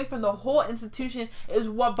walking away from the whole institution is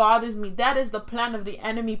what bothers me. That is the plan of the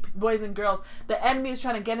enemy, boys and girls. The enemy is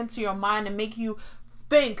trying to get into your mind and make you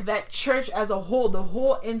think that church as a whole, the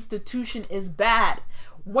whole institution, is bad.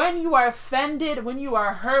 When you are offended, when you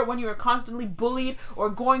are hurt, when you are constantly bullied or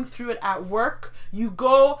going through it at work, you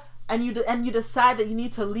go and you decide that you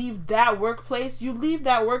need to leave that workplace, you leave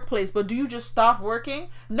that workplace. But do you just stop working?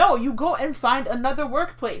 No, you go and find another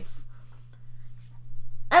workplace.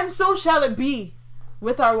 And so shall it be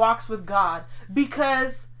with our walks with God,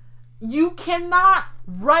 because you cannot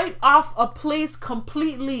write off a place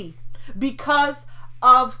completely because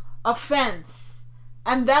of offense.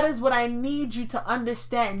 And that is what I need you to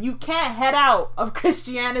understand. You can't head out of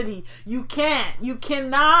Christianity. You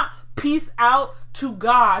cannot peace out to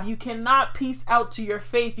God. You cannot peace out to your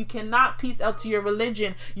faith. You cannot peace out to your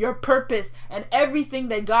religion, your purpose, and everything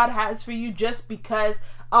that God has for you just because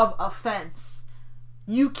of offense.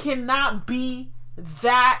 You cannot be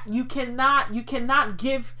that. You cannot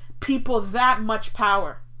give people that much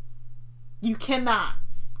power. You cannot.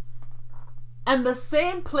 And the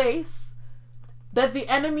same place that the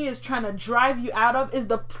enemy is trying to drive you out of is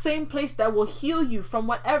the same place that will heal you from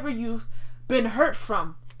whatever you've been hurt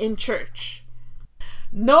from in church.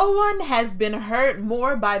 No one has been hurt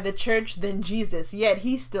more by the church than Jesus, yet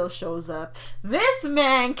he still shows up. This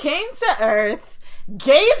man came to earth,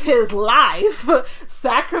 gave his life,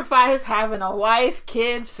 sacrificed having a wife,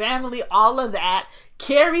 kids, family, all of that,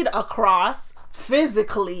 carried a cross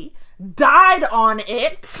physically, died on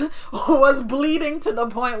it, was bleeding to the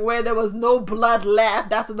point where there was no blood left.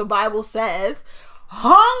 That's what the Bible says.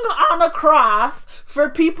 Hung on a cross for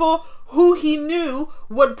people who he knew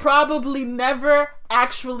would probably never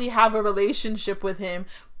actually have a relationship with him.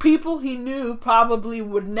 People he knew probably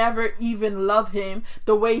would never even love him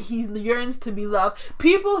the way he yearns to be loved.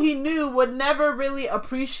 People he knew would never really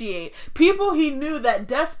appreciate. People he knew that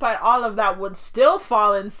despite all of that would still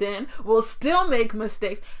fall in sin, will still make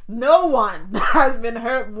mistakes. No one has been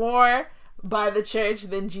hurt more by the church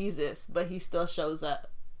than Jesus, but he still shows up.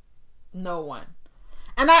 No one.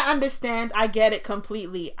 And I understand, I get it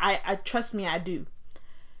completely. I trust me, I do.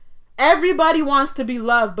 Everybody wants to be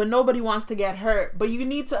loved, but nobody wants to get hurt. But you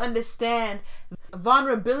need to understand,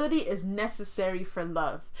 vulnerability is necessary for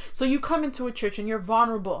love. So you come into a church and you're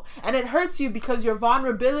vulnerable, and it hurts you because your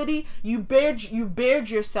vulnerability, you bared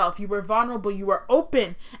yourself. You were vulnerable, you were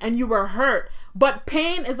open, and you were hurt. But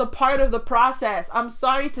pain is a part of the process. I'm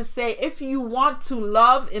sorry to say, if you want to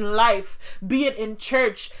love in life, be it in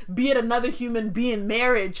church, be it another human being,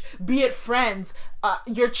 marriage, be it friends,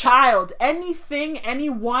 your child,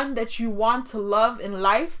 anyone that you want to love in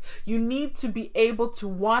life, you need to be able to,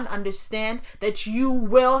 one, understand that you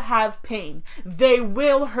will have pain. They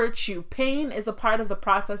will hurt you. Pain is a part of the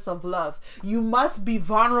process of love. You must be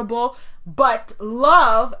vulnerable, but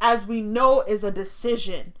love, as we know, is a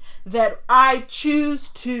decision that I choose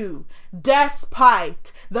to,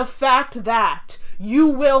 despite the fact that you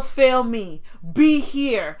will fail me, be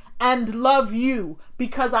here and love you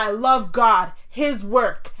because I love God, His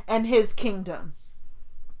work, and His kingdom.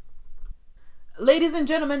 Ladies and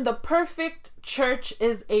gentlemen, the perfect church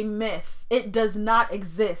is a myth. It does not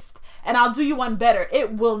exist. And I'll do you one better.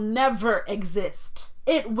 It will never exist.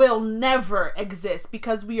 It will never exist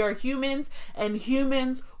because we are humans and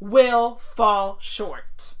humans will fall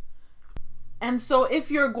short. And so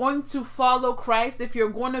if you're going to follow Christ, if you're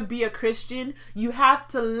going to be a Christian, you have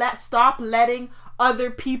to stop letting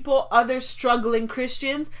other people, other struggling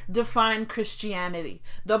Christians, define Christianity.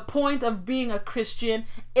 The point of being a Christian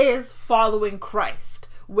is following Christ.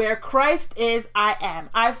 Where Christ is, I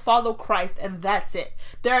am. I follow Christ, and that's it.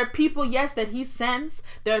 There are people, yes, that He sends.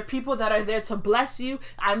 There are people that are there to bless you.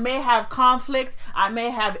 I may have conflict. I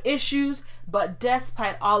may have issues. But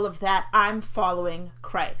despite all of that, I'm following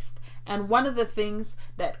Christ. And one of the things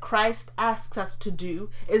that Christ asks us to do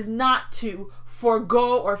is not to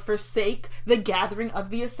forego or forsake the gathering of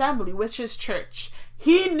the assembly, which is church.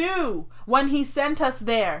 He knew when He sent us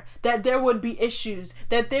there that there would be issues,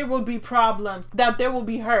 that there would be problems, that there will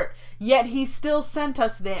be hurt. Yet He still sent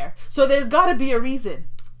us there. So there's got to be a reason.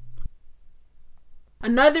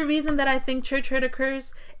 Another reason that I think church hurt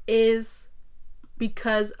occurs is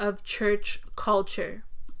because of church culture.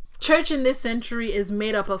 Church in this century is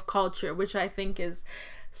made up of culture, which I think is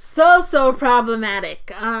so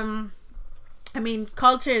problematic. I mean,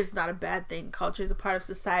 culture is not a bad thing. Culture is a part of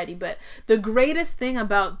society, but the greatest thing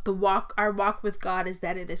about our walk with God is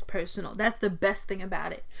that it is personal. That's the best thing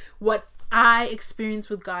about it. What I experience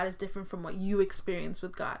with God is different from what you experience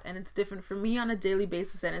with God. And it's different for me on a daily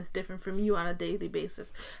basis, and it's different from you on a daily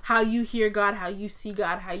basis. How you hear God, how you see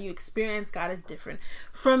God, how you experience God is different.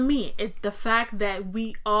 From me, the fact that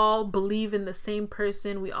we all believe in the same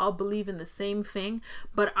person, we all believe in the same thing,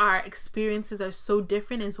 but our experiences are so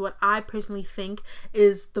different is what I personally think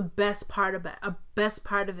is the best part of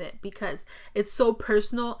it, because it's so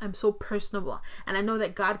personal and so personable. And I know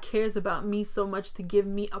that God cares about me so much to give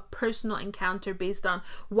me a personal encounter based on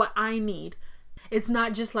what I need. It's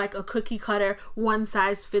not just like a cookie cutter, one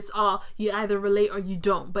size fits all. You either relate or you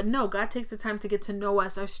don't. But no, God takes the time to get to know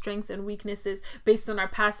us, our strengths and weaknesses based on our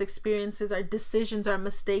past experiences, our decisions, our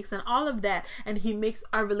mistakes, and all of that. And he makes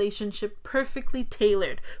our relationship perfectly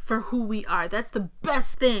tailored for who we are. That's the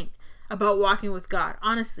best thing about walking with God,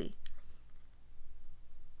 honestly.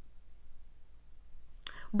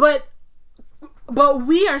 But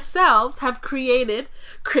we ourselves have created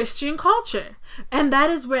Christian culture. And that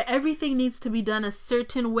is where everything needs to be done a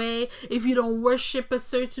certain way. If you don't worship a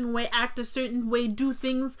certain way, act a certain way, do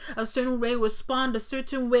things a certain way, respond a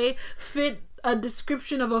certain way, fit a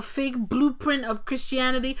description of a fake blueprint of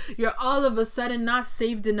Christianity, you're all of a sudden not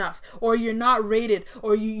saved enough, or you're not rated,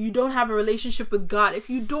 or you don't have a relationship with God. If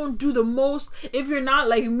you don't do the most, if you're not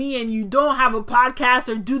like me and you don't have a podcast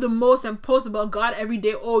or do the most and post about God every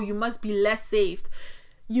day, oh, you must be less saved.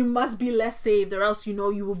 You must be less saved, or else you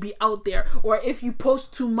will be out there. Or if you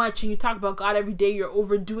post too much and you talk about God every day, you're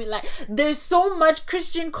overdoing. Like, there's so much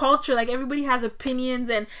Christian culture. Like, everybody has opinions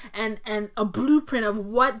and a blueprint of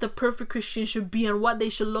what the perfect Christian should be and what they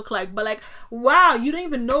should look like. But like, wow, you don't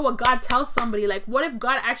even know what God tells somebody. Like, what if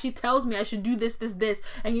God actually tells me I should do this,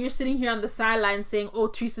 and you're sitting here on the sideline saying, oh,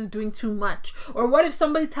 Teresa's doing too much? Or what if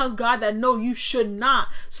somebody tells God that no, you should not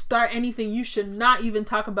start anything, you should not even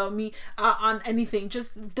talk about me on anything,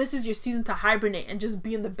 just this is your season to hibernate and just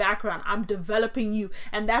be in the background. I'm developing you.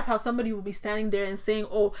 And that's how somebody will be standing there and saying,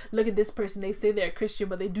 oh, look at this person, they say they're a Christian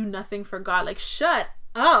but they do nothing for God. Like, shut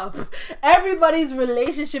up. Everybody's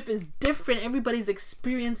relationship is different, everybody's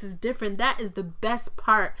experience is different. That is the best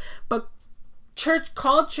part. But church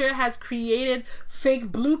culture has created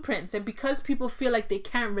fake blueprints, and because people feel like they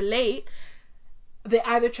can't relate, they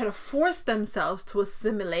either try to force themselves to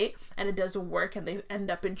assimilate and it doesn't work and they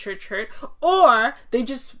end up in church hurt, or they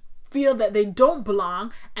just feel that they don't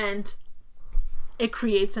belong and it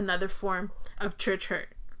creates another form of church hurt.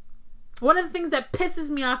 One of the things that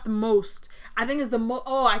pisses me off the most, I think is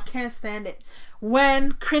I can't stand it,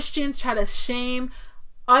 when Christians try to shame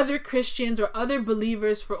other Christians or other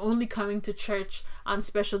believers for only coming to church on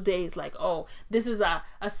special days. Like, oh, this is a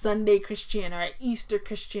Sunday Christian, or an Easter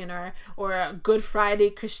Christian, or a Good Friday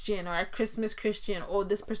Christian, or a Christmas Christian. Oh,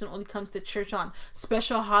 this person only comes to church on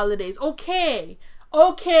special holidays. Okay,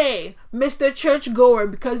 Mr. Churchgoer,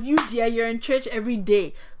 because you're in church every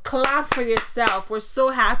day. Clap for yourself. We're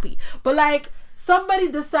so happy. But like, somebody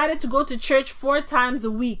decided to go to church 4 times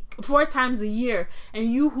a week, 4 times a year,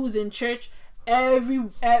 and you who's in church all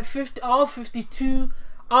 52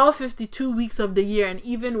 weeks of the year, and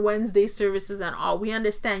even Wednesday services and all, we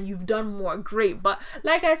understand you've done more, great. But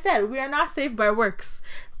like I said, we are not saved by works.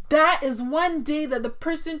 That is one day that the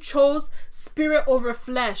person chose spirit over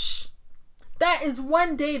flesh. That is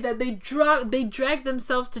one day that they drag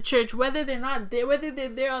themselves to church, whether they're not there, whether they're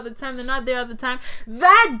there all the time, they're not there all the time.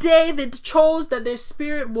 That day they chose that their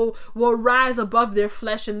spirit will rise above their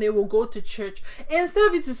flesh and they will go to church. Instead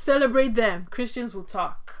of you to celebrate them, Christians will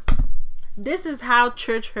talk. This is how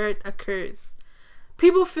church hurt occurs.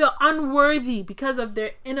 People feel unworthy because of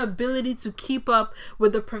their inability to keep up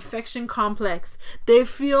with the perfection complex. They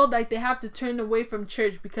feel like they have to turn away from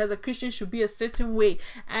church because a Christian should be a certain way.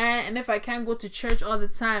 And if I can't go to church all the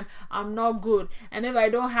time, I'm not good. And if I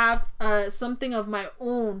don't have something of my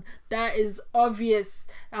own that is obvious,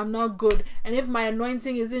 I'm not good. And if my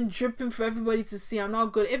anointing isn't dripping for everybody to see, I'm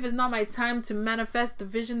not good. If it's not my time to manifest the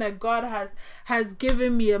vision that God has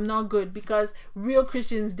given me, I'm not good. Because real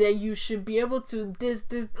Christians there, you should be able to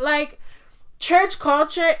like, church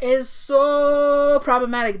culture is so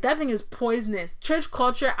problematic. That thing is poisonous. Church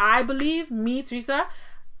culture, I believe, me, Teresa,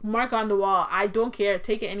 mark on the wall, I don't care,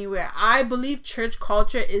 take it anywhere, I believe church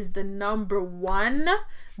culture is the number one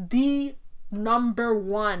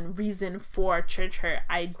reason for church hurt.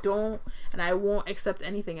 I don't and I won't accept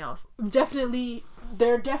anything else.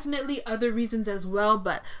 There are definitely other reasons as well,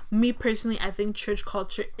 but me personally, I think church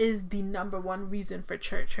culture is the number one reason for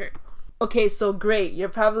church hurt. Okay, so great. You're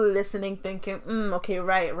probably listening thinking, okay,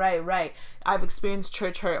 right. I've experienced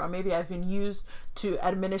church hurt, or maybe I've been used to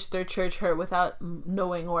administer church hurt without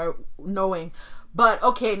knowing. But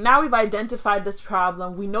okay, now we've identified this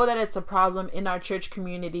problem. We know that it's a problem in our church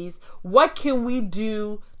communities. What can we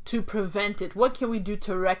do to prevent it? What can we do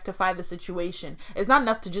to rectify the situation? It's not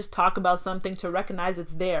enough to just talk about something, to recognize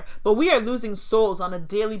it's there, but we are losing souls on a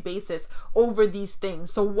daily basis over these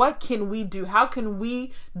things. So what can we do? How can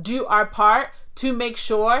we do our part to make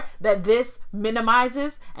sure that this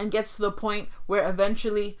minimizes and gets to the point where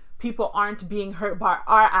eventually people aren't being hurt by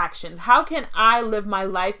our actions? How can I live my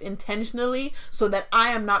life intentionally so that I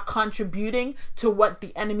am not contributing to what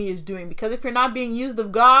the enemy is doing? Because if you're not being used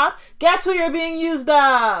of God, guess who you're being used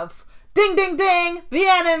of? Ding, ding, ding! The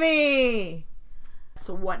enemy!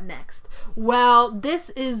 So what next? Well, this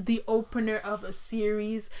is the opener of a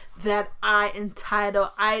series that I entitled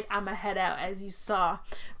I'm a Head Out, as you saw,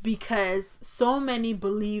 because so many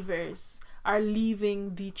believers are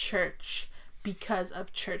leaving the church because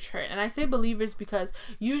of church hurt. And I say believers because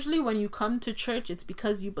usually when you come to church, it's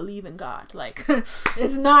because you believe in God. Like,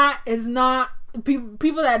 it's not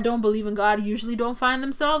people that don't believe in God usually don't find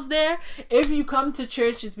themselves there. If you come to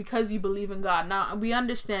church, it's because you believe in God. Now, we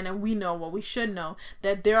understand and we know what we should know,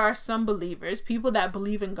 that there are some believers, people that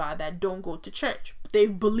believe in God, that don't go to church. They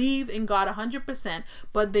believe in God 100%,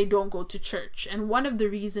 but they don't go to church. And one of the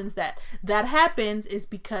reasons that happens is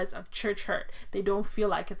because of church hurt. They don't feel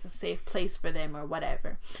like it's a safe place for them or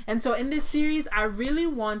whatever. And so in this series, I really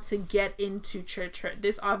want to get into church hurt.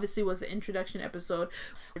 This obviously was the introduction episode.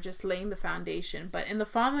 We're just laying the foundation. But in the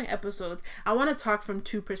following episodes, I want to talk from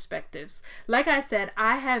two perspectives. Like I said,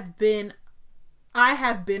 I have been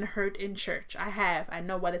hurt in church. I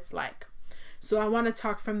know what it's like. So I want to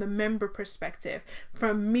talk from the member perspective,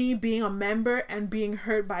 from me being a member and being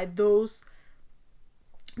hurt by those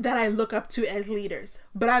that I look up to as leaders.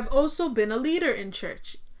 But I've also been a leader in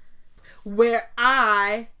church where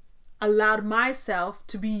I allowed myself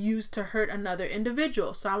to be used to hurt another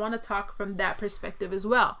individual. So I want to talk from that perspective as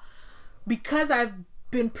well. Because I've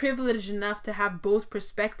been privileged enough to have both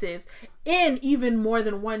perspectives in even more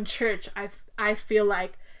than one church, I feel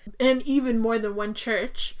like in even more than one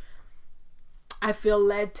church, I feel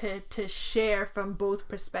led to share from both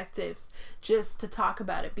perspectives, just to talk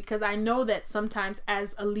about it, because I know that sometimes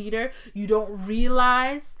as a leader, you don't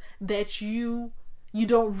realize that you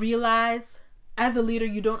don't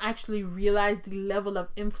actually realize the level of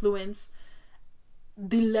influence and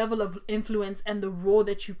the role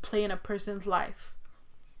that you play in a person's life.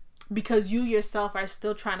 Because you yourself are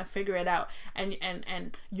still trying to figure it out, and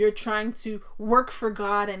you're trying to work for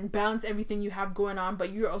God and balance everything you have going on,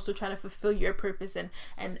 but you're also trying to fulfill your purpose, and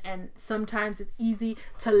sometimes it's easy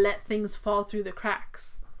to let things fall through the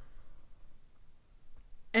cracks.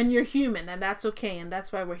 And you're human, and that's okay, and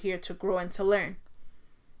that's why we're here, to grow and to learn.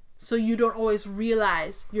 So you don't always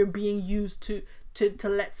realize you're being used to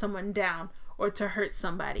let someone down or to hurt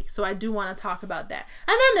somebody. So I do want to talk about that.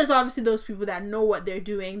 And then there's obviously those people that know what they're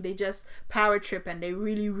doing. They just power trip and they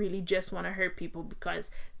really, really just want to hurt people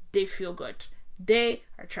because they feel good. They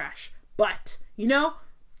are trash. But,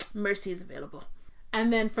 mercy is available.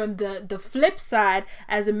 And then from the flip side,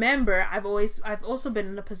 as a member, I've also been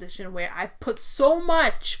in a position where I put so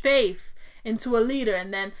much faith into a leader,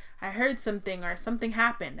 and then I heard something or something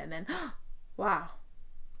happened, and then, wow,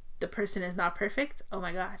 the person is not perfect. Oh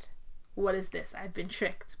my God. What is this? I've been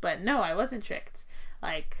tricked. But no, I wasn't tricked.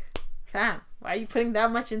 Like, fam, why are you putting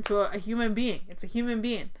that much into a human being? It's a human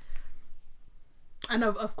being. And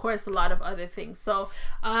of course, a lot of other things. So,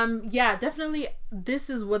 yeah, definitely this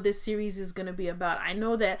is what this series is going to be about. I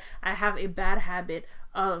know that I have a bad habit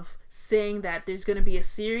of saying that there's going to be a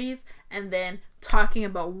series and then talking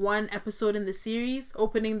about one episode in the series,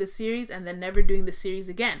 opening the series, and then never doing the series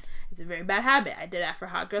again. It's a very bad habit. I did that for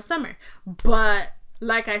Hot Girl Summer. But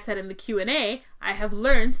like I said in the Q&A, I have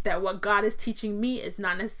learned that what God is teaching me is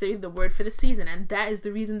not necessarily the word for the season. And that is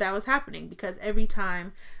the reason that was happening. Because every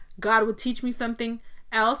time God would teach me something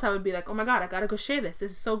else, I would be like, oh my God, I gotta go share this.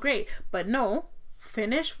 This is so great. But no,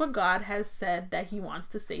 finish what God has said that he wants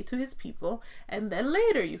to say to his people, and then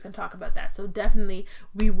later you can talk about that. So definitely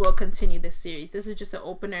we will continue this series. This is just an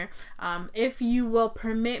opener. If you will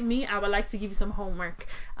permit me, I would like to give you some homework.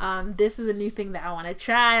 This is a new thing that I want to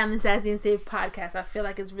try on the Sassy and Safe podcast. I feel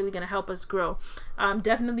like it's really going to help us grow.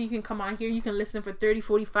 Definitely you can come on here. You can listen for 30,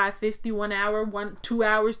 45, 50, 1 hour, 2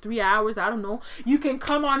 hours, 3 hours. I don't know. You can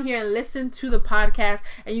come on here and listen to the podcast,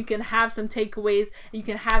 and you can have some takeaways, and you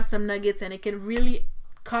can have some nuggets, and it can really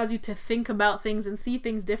cause you to think about things and see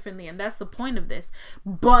things differently. And that's the point of this.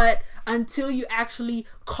 But until you actually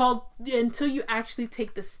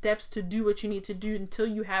take the steps to do what you need to do, until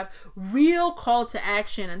you have real call to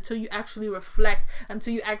action, until you actually reflect,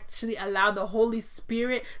 until you actually allow the Holy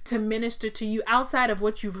Spirit to minister to you outside of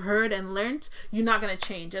what you've heard and learned, you're not going to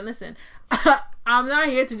change. And listen, I'm not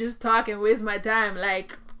here to just talk and waste my time.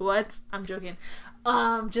 Like, what? I'm joking.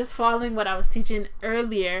 Just following what I was teaching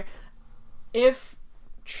earlier,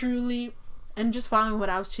 just following what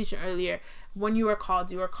I was teaching earlier, when you are called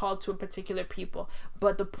to a particular people.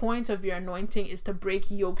 But the point of your anointing is to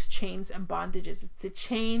break yokes, chains, and bondages. It's to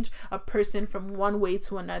change a person from one way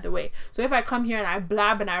to another way. So if I come here and I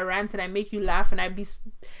blab and I rant and I make you laugh and I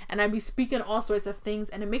be speaking all sorts of things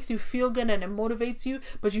and it makes you feel good and it motivates you,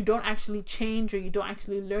 but you don't actually change or you don't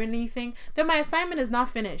actually learn anything, then my assignment is not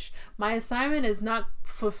finished. My assignment is not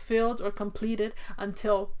fulfilled or completed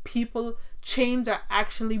until chains are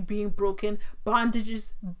actually being broken.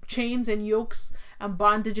 Bondages, chains and yokes and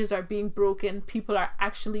bondages are being broken. People are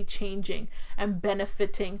actually changing and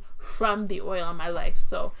benefiting from the oil on my life.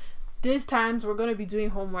 So these times we're going to be doing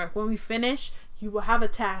homework. When we finish, you will have a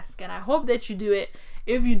task, and I hope that you do it.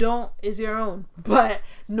 If you don't, it's your own. But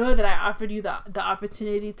know that I offered you the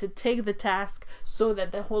opportunity to take the task so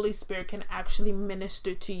that the Holy Spirit can actually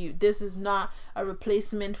minister to you. This is not a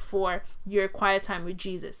replacement for your quiet time with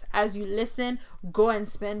Jesus. As you listen, go and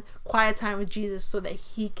spend quiet time with Jesus so that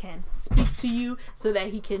he can speak to you, so that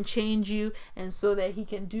he can change you, and so that he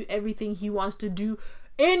can do everything he wants to do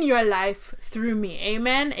in your life through me.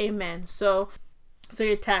 Amen. Amen. So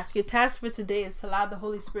your task for today is to allow the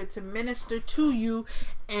Holy Spirit to minister to you,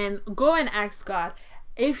 and go and ask God,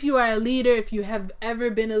 if you are a leader, if you have ever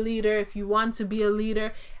been a leader, if you want to be a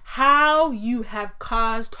leader, how you have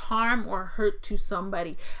caused harm or hurt to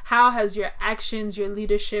somebody. How has your actions, your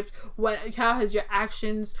leadership, how has your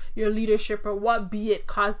actions, your leadership, or what be it,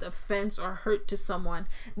 caused offense or hurt to someone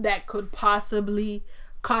that could possibly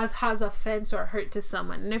cause offense or hurt to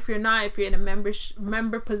someone. And if you're in a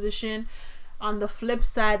member position, on the flip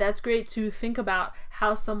side, that's great to think about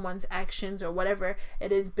how someone's actions or whatever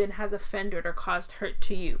it has offended or caused hurt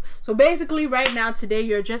to you. So basically right now, today,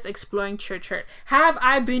 you're just exploring church hurt. Have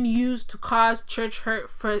I been used to cause church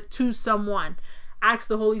hurt to someone? Ask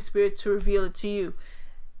the Holy Spirit to reveal it to you.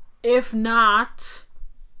 If not,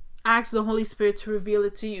 ask the Holy Spirit to reveal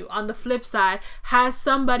it to you. On the flip side, has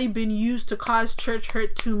somebody been used to cause church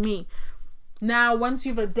hurt to me? Now, once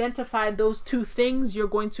you've identified those two things, you're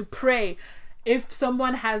going to pray. If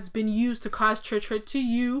someone has been used to cause church hurt to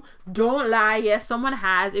you, don't lie. Yes, someone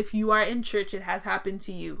has. If you are in church, it has happened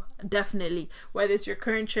to you. Definitely. Whether it's your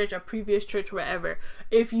current church or previous church, wherever.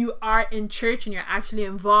 If you are in church and you're actually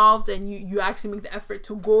involved and you actually make the effort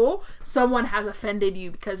to go, someone has offended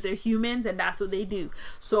you, because they're humans and that's what they do.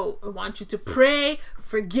 So I want you to pray,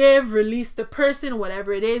 forgive, release the person,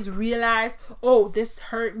 whatever it is. Realize, oh, this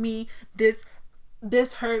hurt me.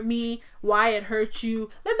 This hurt me, why it hurt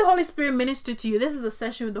you. Let the Holy Spirit minister to you. This is a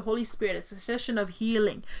session with the Holy Spirit. It's a session of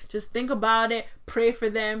healing. Just think about it, pray for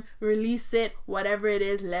them, release it, whatever it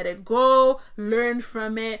is, let it go, learn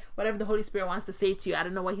from it, whatever the Holy Spirit wants to say to you. I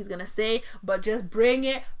don't know what he's going to say, but just bring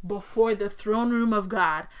it before the throne room of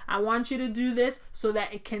God. I want you to do this so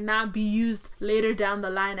that it cannot be used later down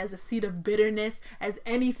the line as a seed of bitterness, as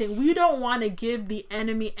anything. We don't want to give the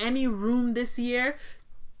enemy any room this year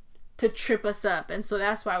to trip us up. And so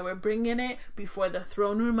that's why we're bringing it before the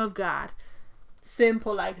throne room of God.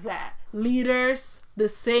 Simple like that. Leaders, the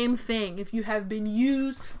same thing. If you have been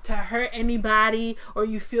used to hurt anybody, or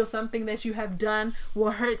you feel something that you have done will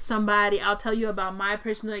hurt somebody, I'll tell you about my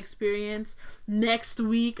personal experience next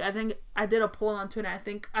week. I think I did a poll on Twitter. I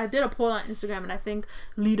think I did a poll on Instagram, and I think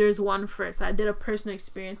leaders won first. I did a personal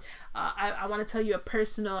experience. I want to tell you a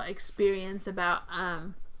personal experience about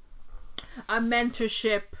a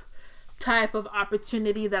mentorship type of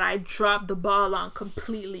opportunity that I dropped the ball on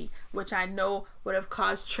completely, which I know would have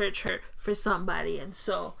caused church hurt for somebody. And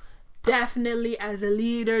so definitely, as a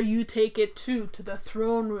leader, you take it to the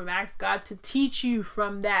throne room. Ask God to teach you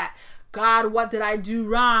from that. God, what did I do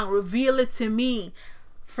wrong? Reveal it to me.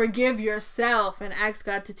 Forgive yourself and ask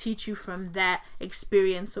God to teach you from that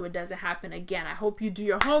experience so it doesn't happen again. I hope you do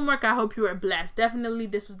your homework. I hope you are blessed. Definitely,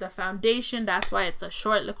 this was the foundation. That's why it's a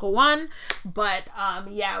short little one. But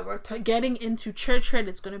we're getting into church hurt.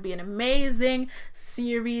 It's going to be an amazing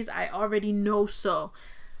series. I already know so.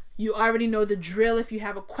 You already know the drill. If you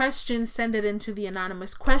have a question, send it into the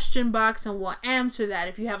anonymous question box and we'll answer that.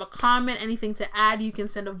 If you have a comment, anything to add, you can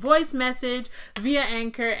send a voice message via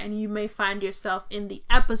Anchor and you may find yourself in the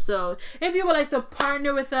episode. If you would like to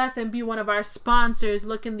partner with us and be one of our sponsors,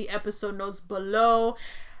 look in the episode notes below.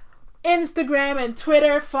 Instagram and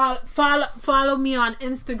Twitter. Follow me on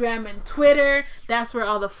Instagram and Twitter. That's where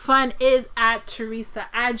all the fun is, at Teresa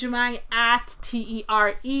Agyemang, at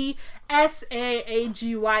TeresaAgyemang.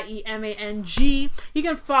 You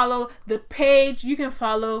can follow the page. You can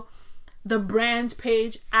follow the brand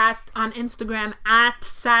page on Instagram at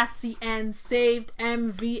Sassy and Saved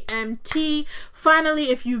MVMT. Finally,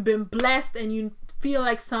 if you've been blessed and you feel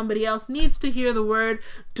like somebody else needs to hear the word,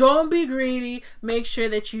 don't be greedy. Make sure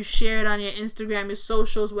that you share it on your Instagram, your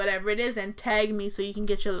socials, whatever it is, and tag me so you can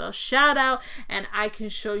get your little shout out and I can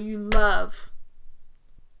show you love.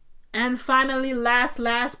 And finally, last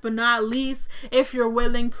but not least, if you're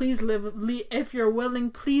willing, please leave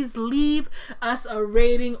us a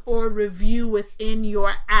rating or review within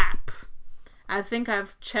your app. I think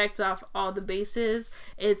I've checked off all the bases.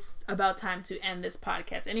 It's about time to end this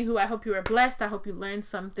podcast. Anywho, I hope you were blessed. I hope you learned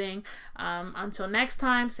something. Until next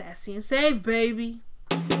time, sassy and save, baby.